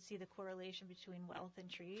neighborhoods, you would see the correlation between wealth and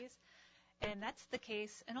trees. And that's the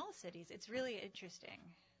case in all cities. It's really interesting.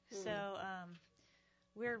 So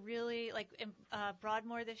we're really, like in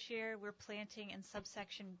Broadmoor this year, we're planting in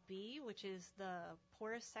subsection B, which is the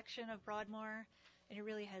poorest section of Broadmoor, and it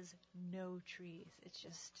really has no trees. It's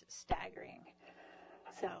just staggering.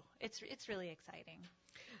 So it's really exciting.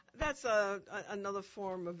 That's another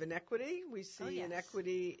form of inequity. We see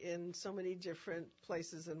inequity in so many different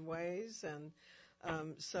places and ways, and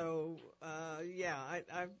I've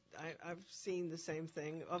seen the same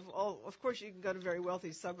thing. Of course, you can go to very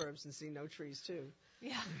wealthy suburbs and see no trees too.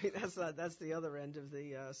 Yeah, I mean, that's the other end of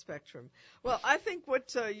the spectrum. Well, I think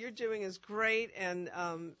what you're doing is great, and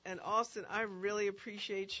Austin, I really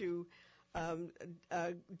appreciate you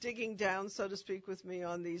digging down, so to speak, with me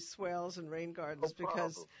on these swales and rain gardens,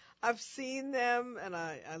 because I've seen them and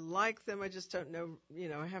I like them. I just don't know,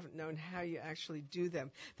 I haven't known how you actually do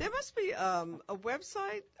them. There must be a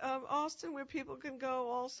website, Austin, where people can go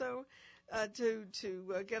also to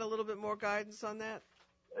get a little bit more guidance on that.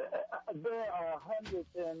 There are hundreds,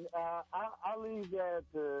 and I'll leave that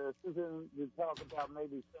to Susan to talk about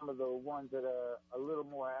maybe some of the ones that are a little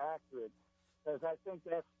more accurate, because I think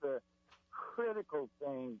that's the critical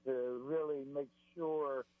thing to really make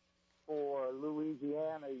sure for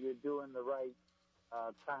Louisiana you're doing the right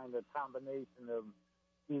kind of combination of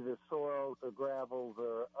either soils or gravels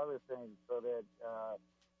or other things so that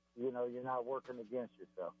you're not working against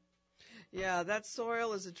yourself. Yeah, that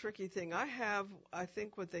soil is a tricky thing. I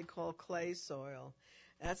think what they call clay soil,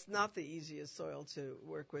 That's not the easiest soil to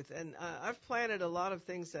work with. And I've planted a lot of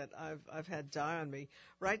things that I've had die on me.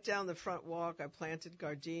 Right down the front walk, I planted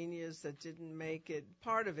gardenias that didn't make it.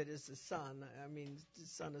 Part of it is the sun. I mean, the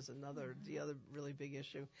sun is the other really big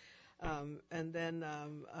issue. And then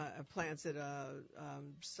I planted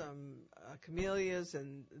some camellias,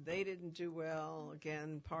 and they didn't do well.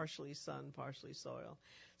 Again, partially sun, partially soil.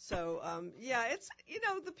 So, it's,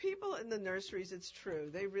 the people in the nurseries, it's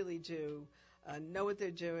true. They really do know what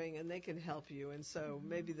they're doing, and they can help you. And so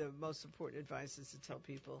maybe the most important advice is to tell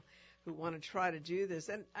people who want to try to do this.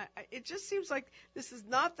 And it just seems like this is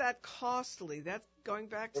not that costly. That's going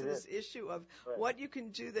back to this issue of what you can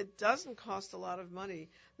do that doesn't cost a lot of money.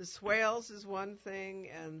 The swales is one thing,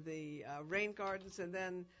 and the rain gardens, and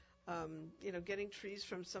then getting trees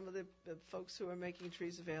from some of the folks who are making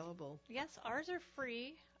trees available. Yes, ours are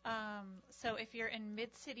free. So if you're in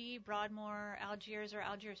Mid-City, Broadmoor, Algiers, or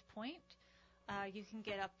Algiers Point, you can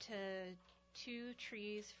get up to 2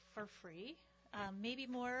 trees for free, maybe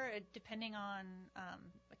more depending on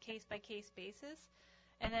a case-by-case basis.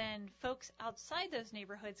 And then folks outside those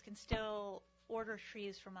neighborhoods can still order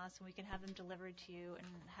trees from us, and we can have them delivered to you and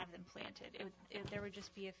have them planted. There would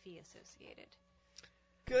just be a fee associated.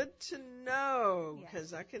 Good to know, Yes.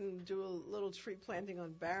 because I can do a little tree planting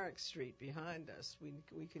on Barrack Street behind us.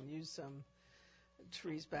 We can use some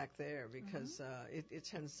trees back there because it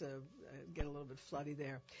tends to get a little bit floody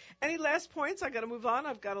there. Any last points? I got to move on.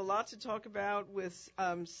 I've got a lot to talk about with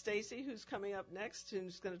Stacy, who's coming up next,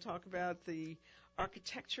 who's going to talk about the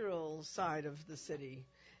architectural side of the city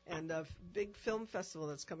and a big film festival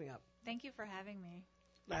that's coming up. Thank you for having me.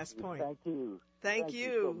 Last point. Thank you. Thank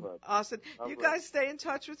you. So much. Austin. All You right. guys stay in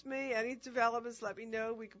touch with me. Any developments, let me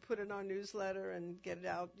know. We can put it in our newsletter and get it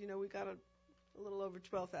out. We got a little over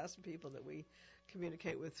 12,000 people that we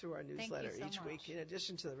communicate with through our newsletter so each much. week, in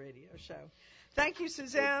addition to the radio show. Thank you,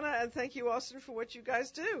 Susanna, and thank you, Austin, for what you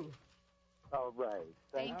guys do. All right.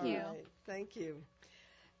 Thank All you. right. Thank you.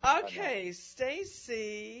 Okay,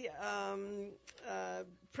 Stacy,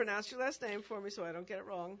 pronounce your last name for me so I don't get it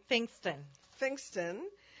wrong. Fingston. Fingston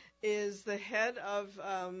is the head of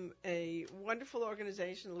a wonderful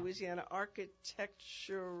organization, Louisiana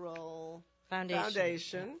Architectural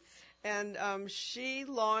Foundation. And she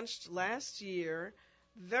launched last year,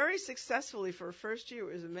 very successfully for her first year,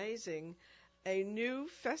 it was amazing, a new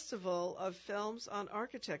festival of films on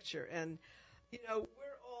architecture. And, we're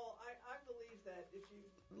all, I believe that if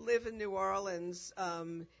you live in New Orleans,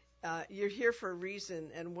 you're here for a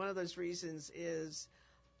reason, and one of those reasons is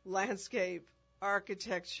landscape,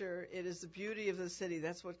 architecture. It is the beauty of the city.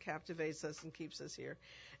 That's what captivates us and keeps us here.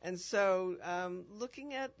 And so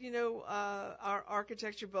looking at, our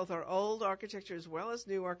architecture, both our old architecture as well as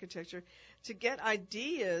new architecture, to get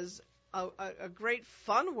ideas, a great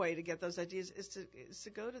fun way to get those ideas is to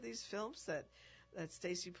go to these films that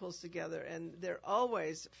Stacy pulls together, and they're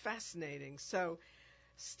always fascinating. So,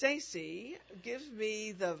 Stacy, give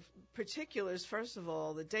me the particulars, first of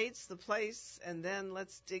all, the dates, the place, and then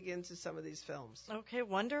let's dig into some of these films. Okay,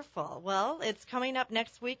 wonderful. Well, it's coming up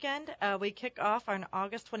next weekend. We kick off on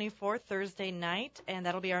August 24th, Thursday night, and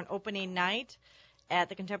that'll be our opening night at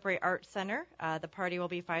the Contemporary Art Center. The party will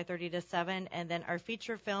be 5:30 to 7, and then our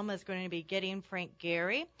feature film is going to be Getting Frank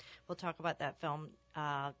Gehry. We'll talk about that film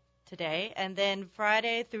today. And then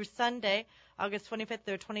Friday through Sunday, August 25th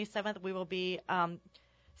through 27th, we will be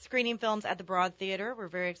screening films at the Broad Theater. We're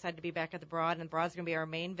very excited to be back at the Broad, and the Broad's going to be our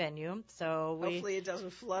main venue. So hopefully it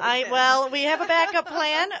doesn't flood. We have a backup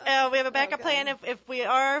plan. We have a backup plan. If we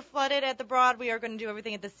are flooded at the Broad, we are going to do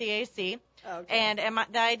everything at the CAC. Okay. And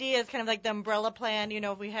the idea is kind of like the umbrella plan.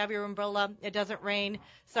 If we have your umbrella, it doesn't rain.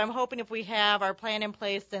 So I'm hoping if we have our plan in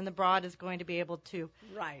place, then the Broad is going to be able to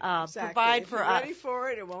exactly. provide if for you're us. Ready for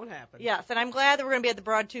it, it won't happen. Yes, and I'm glad that we're going to be at the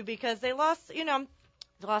Broad too, because they lost,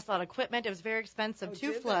 they lost a lot of equipment. It was very expensive.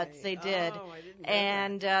 2 floods they did. Oh, I didn't know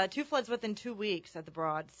and that. 2 floods within 2 weeks at the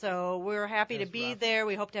Broad. So we're happy to be there.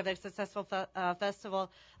 We hope to have a successful festival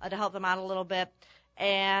to help them out a little bit.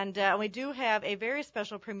 And we do have a very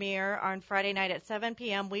special premiere on Friday night at 7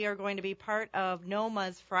 p.m. We are going to be part of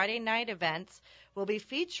NOMA's Friday night events. We'll be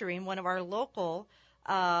featuring one of our local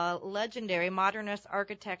legendary modernist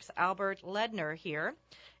architects, Albert Ledner, here.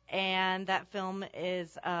 And that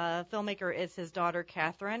filmmaker is his daughter,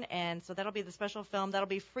 Catherine. And so that'll be the special film. That'll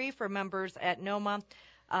be free for members at NOMA.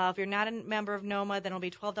 If you're not a member of NOMA, then it'll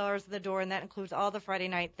be $12 at the door, and that includes all the Friday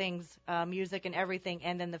night things, music and everything,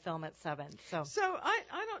 and then the film at 7. So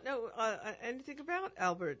I don't know anything about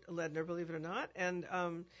Albert Ledner, believe it or not. And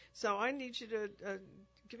so I need you to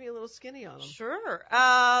give me a little skinny on him. Sure.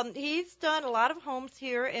 He's done a lot of homes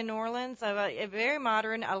here in New Orleans, very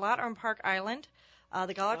modern, a lot on Park Island.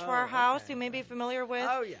 The Galatoire Oh, House, okay, you may be right. familiar with.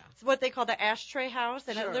 Oh, yeah. It's what they call the ashtray house,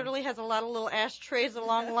 and Sure. it literally has a lot of little ashtrays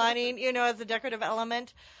along lining, as a decorative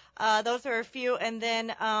element. Those are a few. And then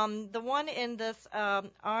the one in this on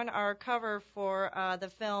our cover for the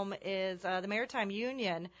film is the Maritime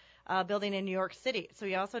Union building in New York City. So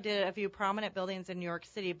we also did a few prominent buildings in New York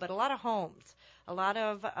City, but a lot of homes. A lot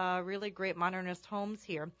of really great modernist homes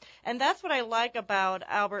here. And that's what I like about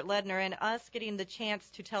Albert Ledner and us getting the chance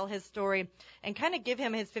to tell his story and kind of give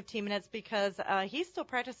him his 15 minutes because he's still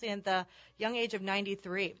practicing at the young age of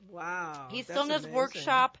 93. Wow. He's that's still in his amazing.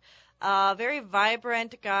 workshop. Very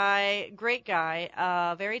vibrant guy, great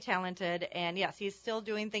guy, very talented. And, yes, he's still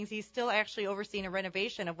doing things. He's still actually overseeing a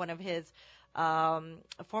renovation of one of his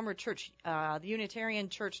former church, the Unitarian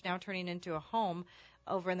church now turning into a home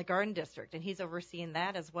over in the Garden District, and he's overseeing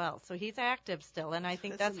that as well. So he's active still, and I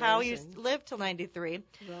think that's how you live till 93.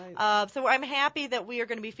 Right. So I'm happy that we are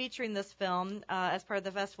going to be featuring this film as part of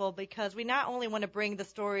the festival because we not only want to bring the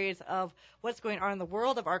stories of what's going on in the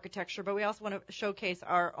world of architecture, but we also want to showcase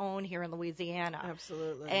our own here in Louisiana.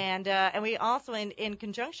 Absolutely. And we also, in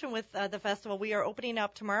conjunction with the festival, we are opening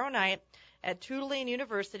up tomorrow night at Tulane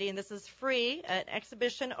University, and this is free, an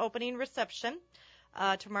exhibition opening reception.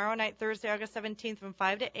 Tomorrow night, Thursday, August 17th from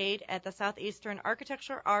 5 to 8 at the Southeastern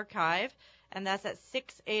Architecture Archive, and that's at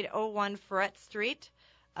 6801 Ferret Street,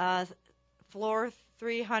 floor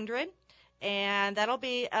 300. And that'll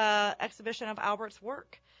be an exhibition of Albert's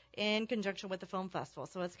work in conjunction with the film festival.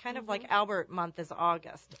 So it's kind of like Albert month is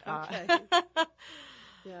August. Okay.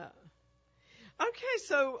 Yeah. Okay,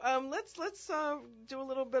 so let's do a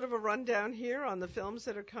little bit of a rundown here on the films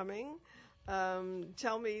that are coming.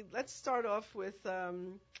 Tell me, let's start off with, I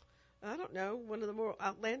don't know, one of the more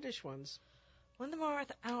outlandish ones. One of the more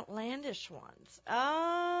outlandish ones.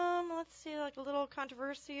 Let's see, like a little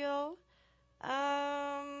controversial.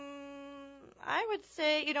 I would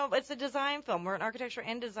say, it's a design film. We're an architecture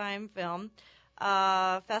and design film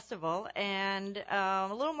festival, and a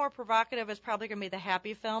little more provocative is probably going to be the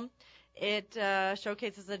Happy film. It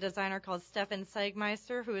showcases a designer called Stefan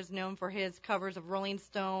Sagmeister, who is known for his covers of Rolling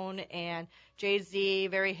Stone and Jay-Z,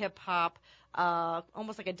 very hip-hop,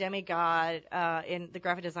 almost like a demigod in the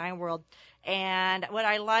graphic design world. And what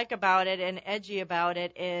I like about it and edgy about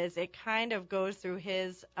it is it kind of goes through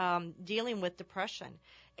his dealing with depression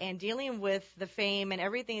and dealing with the fame and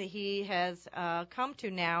everything that he has come to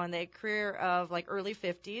now in the career of like early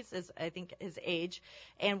 50s is I think his age,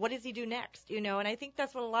 and what does he do next, and I think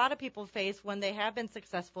that's what a lot of people face when they have been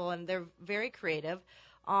successful and they're very creative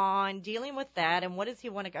on dealing with that and what does he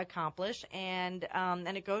want to accomplish, and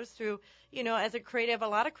it goes through, as a creative, a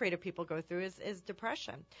lot of creative people go through is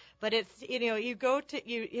depression. But it's,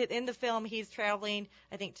 in the film, he's traveling,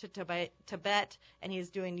 I think, to Tibet, and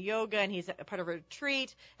he's doing yoga, and he's a part of a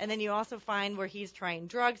retreat, and then you also find where he's trying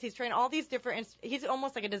drugs, he's trying all these different, he's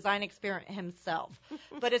almost like a design experiment himself.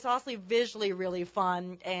 But it's also visually really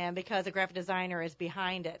fun, and because a graphic designer is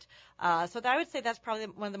behind it. So I would say that's probably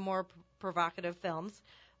one of the more provocative films.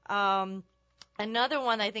 Another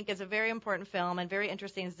one I think is a very important film and very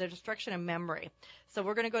interesting is The Destruction of Memory. So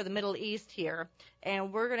we're going to go to the Middle East here,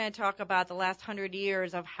 and we're going to talk about the last 100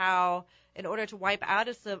 years of how, in order to wipe out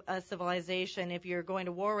a civilization, if you're going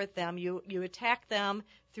to war with them, you attack them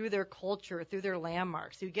through their culture, through their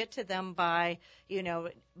landmarks. You get to them by,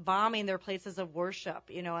 bombing their places of worship,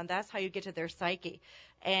 and that's how you get to their psyche.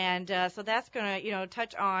 And so that's going to,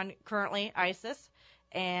 touch on currently ISIS.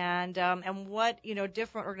 And what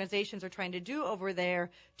different organizations are trying to do over there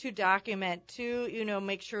to document, to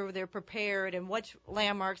make sure they're prepared, and which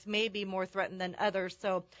landmarks may be more threatened than others,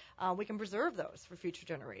 so we can preserve those for future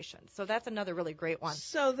generations. So that's another really great one.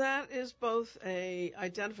 So that is both a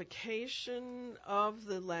identification of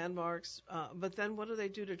the landmarks, but then what do they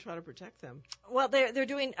do to try to protect them? Well, they're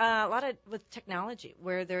doing a lot with technology,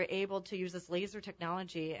 where they're able to use this laser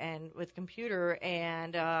technology and with computer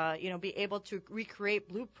and be able to recreate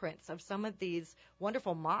blueprints of some of these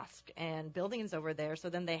wonderful mosques and buildings over there. So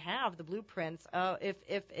then they have the blueprints if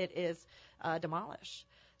it is demolished.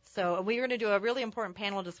 So we're going to do a really important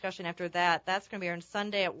panel discussion after that. That's going to be on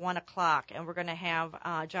Sunday at 1 o'clock, and we're going to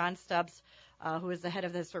have John Stubbs, who is the head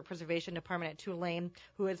of the Historic Preservation Department at Tulane,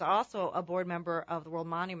 who is also a board member of the World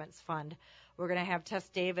Monuments Fund. We're going to have Tess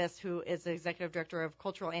Davis, who is the executive director of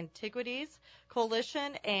Cultural Antiquities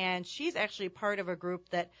Coalition, and she's actually part of a group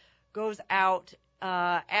that goes out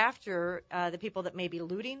after the people that may be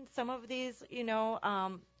looting some of these,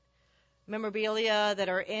 memorabilia that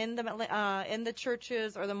are in the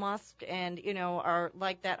churches or the mosque, and are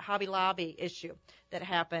like that Hobby Lobby issue that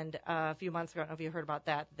happened a few months ago. I don't know if you heard about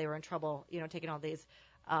that. They were in trouble, taking all these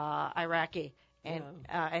Iraqi and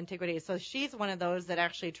antiquities. So she's one of those that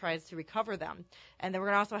actually tries to recover them. And then we're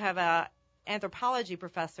going to also have a anthropology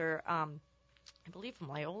professor, I believe from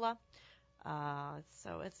Loyola.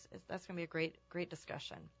 So that's going to be a great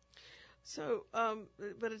discussion. So,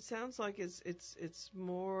 but it sounds like it's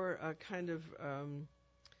more kind of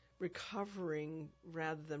recovering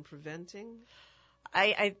rather than preventing.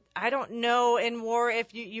 I don't know in war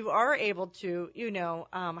if you are able to,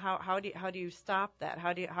 how do you stop that?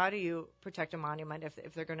 How do you protect a monument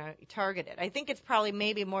if they're going to target it? I think it's probably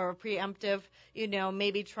maybe more of a preemptive,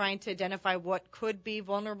 maybe trying to identify what could be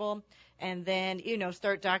vulnerable, and then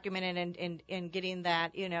start documenting and getting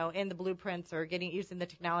that in the blueprints or using the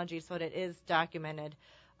technology so that it is documented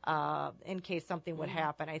in case something would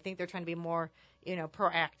happen. I think they're trying to be more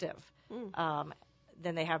proactive.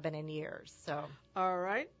 Than they have been in years. So. All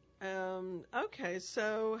right. Okay.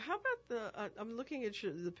 So how about I'm looking at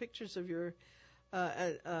the pictures of your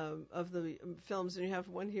of the films, and you have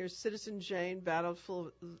one here, Citizen Jane, Battle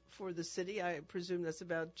for the City. I presume that's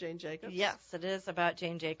about Jane Jacobs? Yes, it is about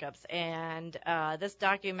Jane Jacobs. And this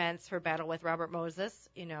documents her battle with Robert Moses,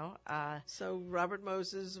 So Robert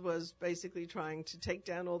Moses was basically trying to take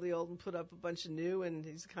down all the old and put up a bunch of new, and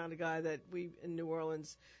he's the kind of guy that we in New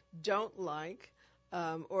Orleans don't like.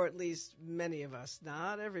 Or at least many of us,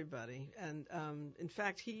 not everybody. And in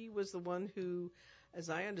fact, he was the one who, as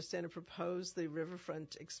I understand it, proposed the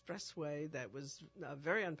Riverfront Expressway that was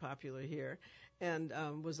very unpopular here and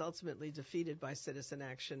was ultimately defeated by citizen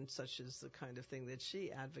action, such as the kind of thing that she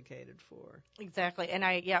advocated for. Exactly. And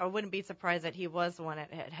I wouldn't be surprised that he was the one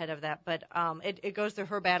at head of that. But it goes to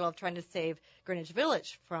her battle of trying to save Greenwich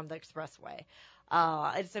Village from the expressway.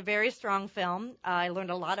 It's a very strong film. I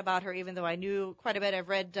learned a lot about her, even though I knew quite a bit. I've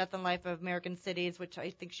read Death and Life of American Cities, which I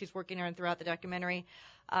think she's working on throughout the documentary.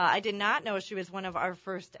 I did not know she was one of our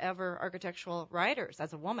first ever architectural writers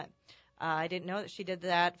as a woman. I didn't know that she did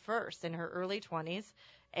that first in her early 20s,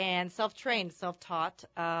 and self-trained, self-taught.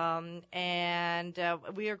 And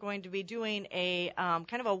we are going to be doing a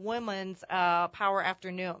kind of a women's power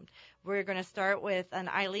afternoon. We're going to start with an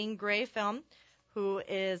Eileen Gray film, who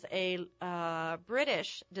is a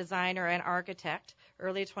British designer and architect,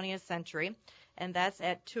 early 20th century, and that's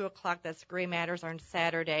at 2 o'clock. That's Gray Matters on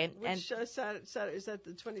Saturday. Which Saturday, is that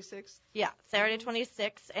the 26th? Yeah, Saturday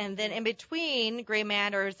 26th. And then in between Gray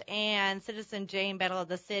Matters and Citizen Jane Battle of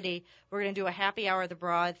the City, we're going to do a happy hour at the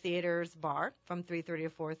Broad Theater's bar from 3:30 to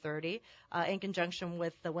 4:30 in conjunction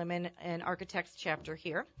with the Women and Architects chapter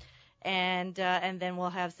here. And then we'll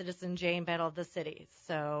have Citizen Jane Battle of the City.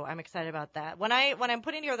 So I'm excited about that. When I'm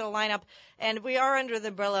putting together the lineup, and we are under the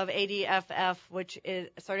umbrella of ADFF, which is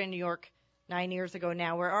started in New York 9 years ago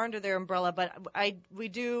now. We're under their umbrella, but we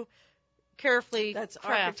do carefully That's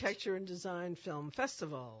craft. Architecture and Design Film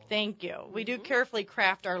Festival. Thank you. We do carefully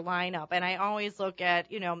craft our lineup, and I always look at,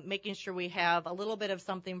 making sure we have a little bit of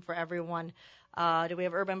something for everyone. Do we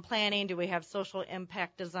have urban planning? Do we have social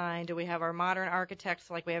impact design? Do we have our modern architects,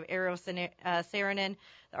 like we have Eero Saarinen,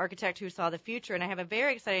 the architect who saw the future? And I have a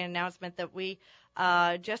very exciting announcement that we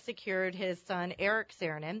just secured his son, Eric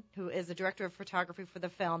Saarinen, who is the director of photography for the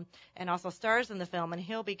film and also stars in the film, and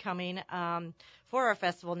he'll be coming for our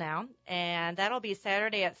festival now. And that'll be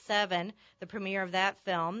Saturday at 7, the premiere of that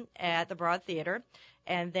film at the Broad Theater.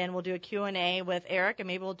 And then we'll do a Q&A with Eric, and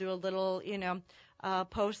maybe we'll do a little,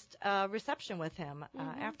 post reception with him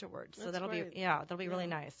afterwards. So that'll be really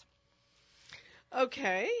nice.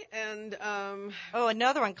 Okay, and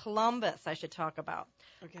another one, Columbus, I should talk about.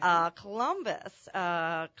 Okay. Columbus,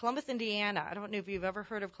 Indiana. I don't know if you've ever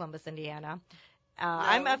heard of Columbus, Indiana. No.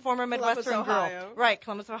 I'm a former Midwestern girl. Right,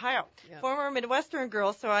 Columbus, Ohio. Yeah. Former Midwestern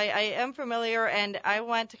girl, so I am familiar, and I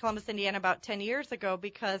went to Columbus, Indiana about 10 years ago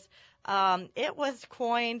because it was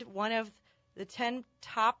coined one of the 10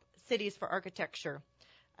 top cities for architecture.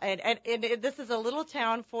 And this is a little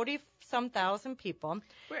town, 40-some thousand people.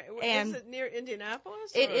 Where, and is it near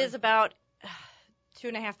Indianapolis? It is about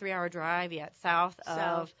 2.5, 3 hour drive, south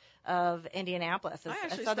of Indianapolis. It's I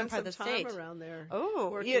actually a southern spent part of some the time state. around there. Oh,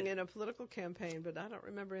 working in a political campaign, but I don't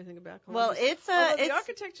remember anything about Well, Columbus. The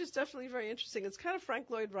architecture is definitely very interesting. It's kind of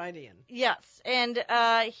Frank Lloyd Wrightian. Yes, and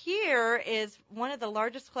here is one of the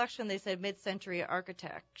largest collections, they said, mid-century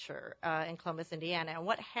architecture in Columbus, Indiana. And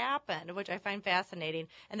what happened, which I find fascinating,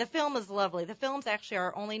 and the film is lovely. The film's actually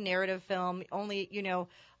our only narrative film, only,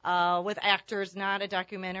 with actors, not a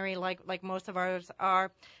documentary like most of ours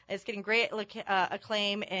are. It's getting great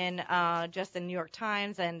acclaim in just the New York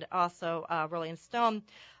Times and also Rolling Stone.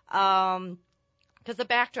 because the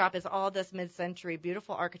backdrop is all this mid-century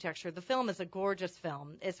beautiful architecture. The film is a gorgeous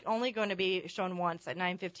film. It's only going to be shown once at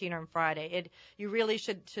 9:15 on Friday. You really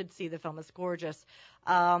should see the film. It's gorgeous.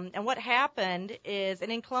 And what happened is,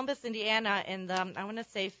 and in Columbus, Indiana, in the, I want to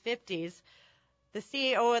say 50s, the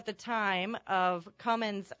CEO at the time of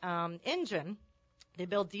Cummins engine, they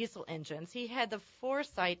build diesel engines, he had the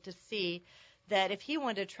foresight to see that if he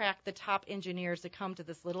wanted to attract the top engineers to come to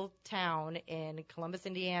this little town in Columbus,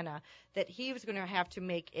 Indiana, that he was going to have to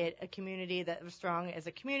make it a community that was strong as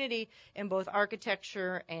a community in both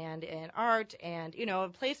architecture and in art, and, you know, a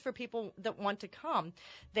place for people that want to come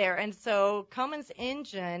there. And so Cummins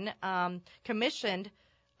Engine commissioned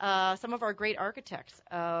some of our great architects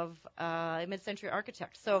of mid-century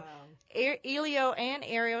architects. So wow. Elio and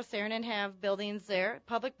Ario Saarinen have buildings there,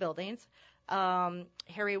 public buildings.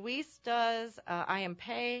 Harry Weiss does, I.M.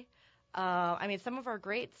 Pei. I mean, some of our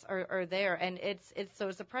greats are there, and it's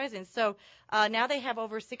so surprising. So now they have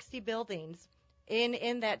over 60 buildings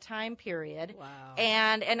in that time period. Wow.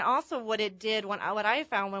 And also what it did, what I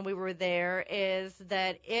found when we were there, is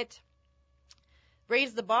that it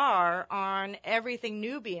raised the bar on everything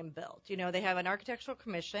new being built. You know, they have an architectural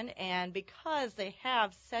commission, and because they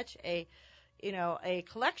have such a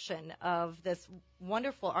collection of this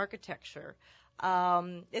wonderful architecture,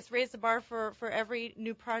 it's raised the bar for every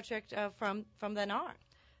new project from then on.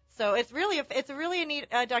 So it's a really neat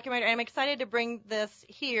documentary. I'm excited to bring this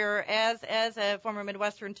here as a former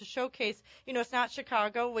Midwestern to showcase. You know, it's not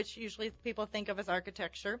Chicago, which usually people think of as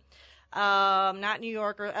architecture. Not New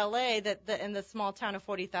York or L.A., that in the small town of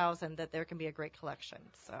 40,000 that there can be a great collection.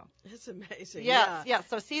 So it's amazing. Yes.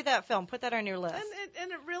 So see that film. Put that on your list.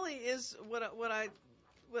 And it really is what I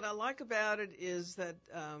like about it is that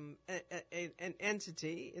an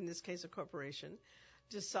entity, in this case a corporation,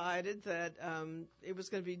 decided that it was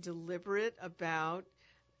going to be deliberate about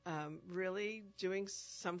really doing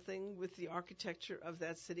something with the architecture of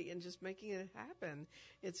that city and just making it happen.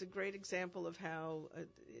 It's a great example of how,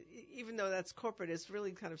 even though that's corporate, it's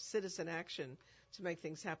really kind of citizen action to make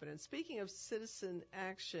things happen. And speaking of citizen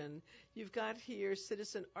action, you've got here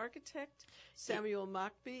citizen architect Samuel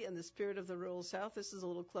Mockbee and the Spirit of the Rural South. This is a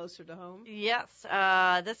little closer to home. Yes,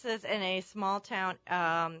 this is in a small town,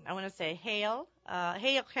 I want to say Hale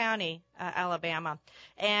County, Alabama.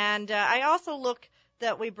 And I also look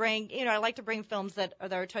that we bring, I like to bring films that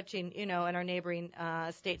are touching, in our neighboring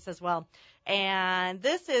states as well. And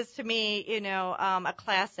this is, to me, a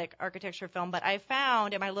classic architecture film. But I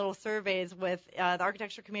found in my little surveys with the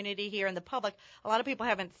architecture community here and the public, a lot of people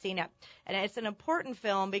haven't seen it. And it's an important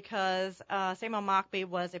film because Samuel Mockbee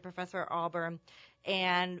was a professor at Auburn.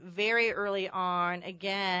 And very early on,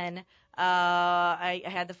 again, I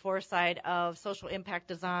had the foresight of social impact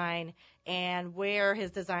design and where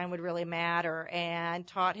his design would really matter, and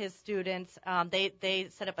taught his students. They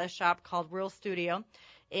set up a shop called Rural Studio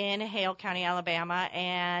in Hale County, Alabama,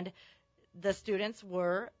 and the students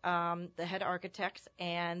were the head architects,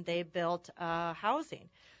 and they built housing.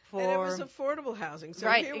 And it was affordable housing. So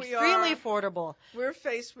right, here we extremely are. affordable. We're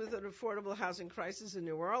faced with an affordable housing crisis in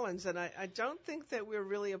New Orleans, and I don't think that we're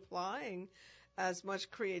really applying as much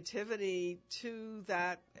creativity to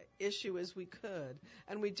that issue as we could.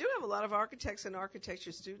 And we do have a lot of architects and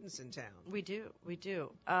architecture students in town. We do.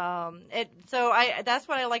 That's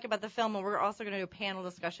what I like about the film, and we're also going to do a panel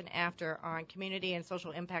discussion after on community and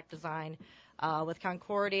social impact design with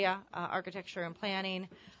Concordia Architecture and Planning,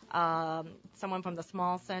 someone from the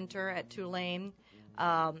Small Center at Tulane,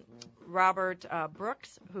 Robert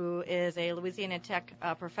Brooks, who is a Louisiana Tech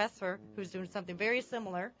professor who's doing something very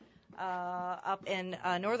similar up in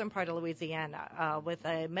northern part of Louisiana with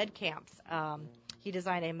a med camps. He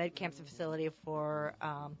designed a med camps facility for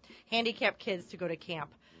handicapped kids to go to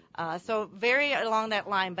camp. So very along that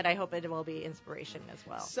line, but I hope it will be inspiration as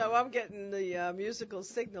well. So I'm getting the musical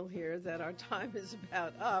signal here that our time is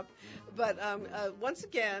about up. But once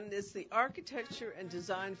again, it's the Architecture and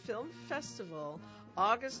Design Film Festival,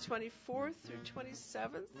 August 24th through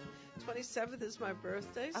 27th. 27th is my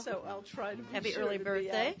birthday, so I'll try to be Happy sure early to birthday.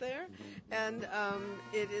 be out there. And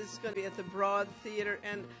it is going to be at the Broad Theater.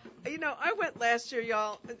 And, I went last year,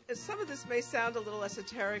 y'all. Some of this may sound a little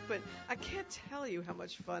esoteric, but I can't tell you how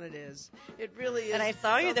much fun it is. It really is. And I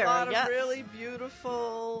saw you there, a lot yes. of really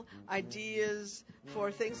beautiful ideas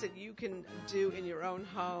for things that you can do in your own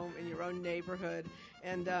home, in your own neighborhood.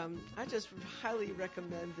 And I just highly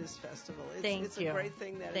recommend this festival. It's a great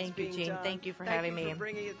thing that Thank it's being you, Jean. done. Thank you for having me. Thank you for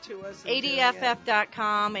bringing it to us.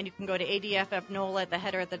 ADFF.com, and you can go to ADFF NOLA at the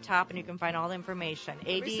header at the top, and you can find all the information.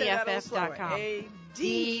 ADFF.com. AD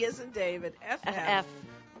as in David,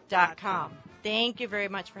 FF.com. Thank you very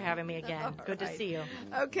much for having me again. All Good to right. see you.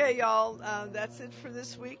 Okay, y'all, that's it for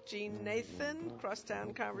this week. Jean Nathan,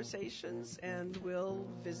 Crosstown Conversations, and we'll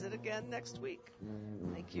visit again next week.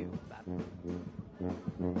 Thank you.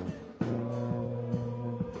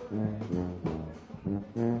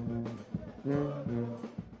 Bye.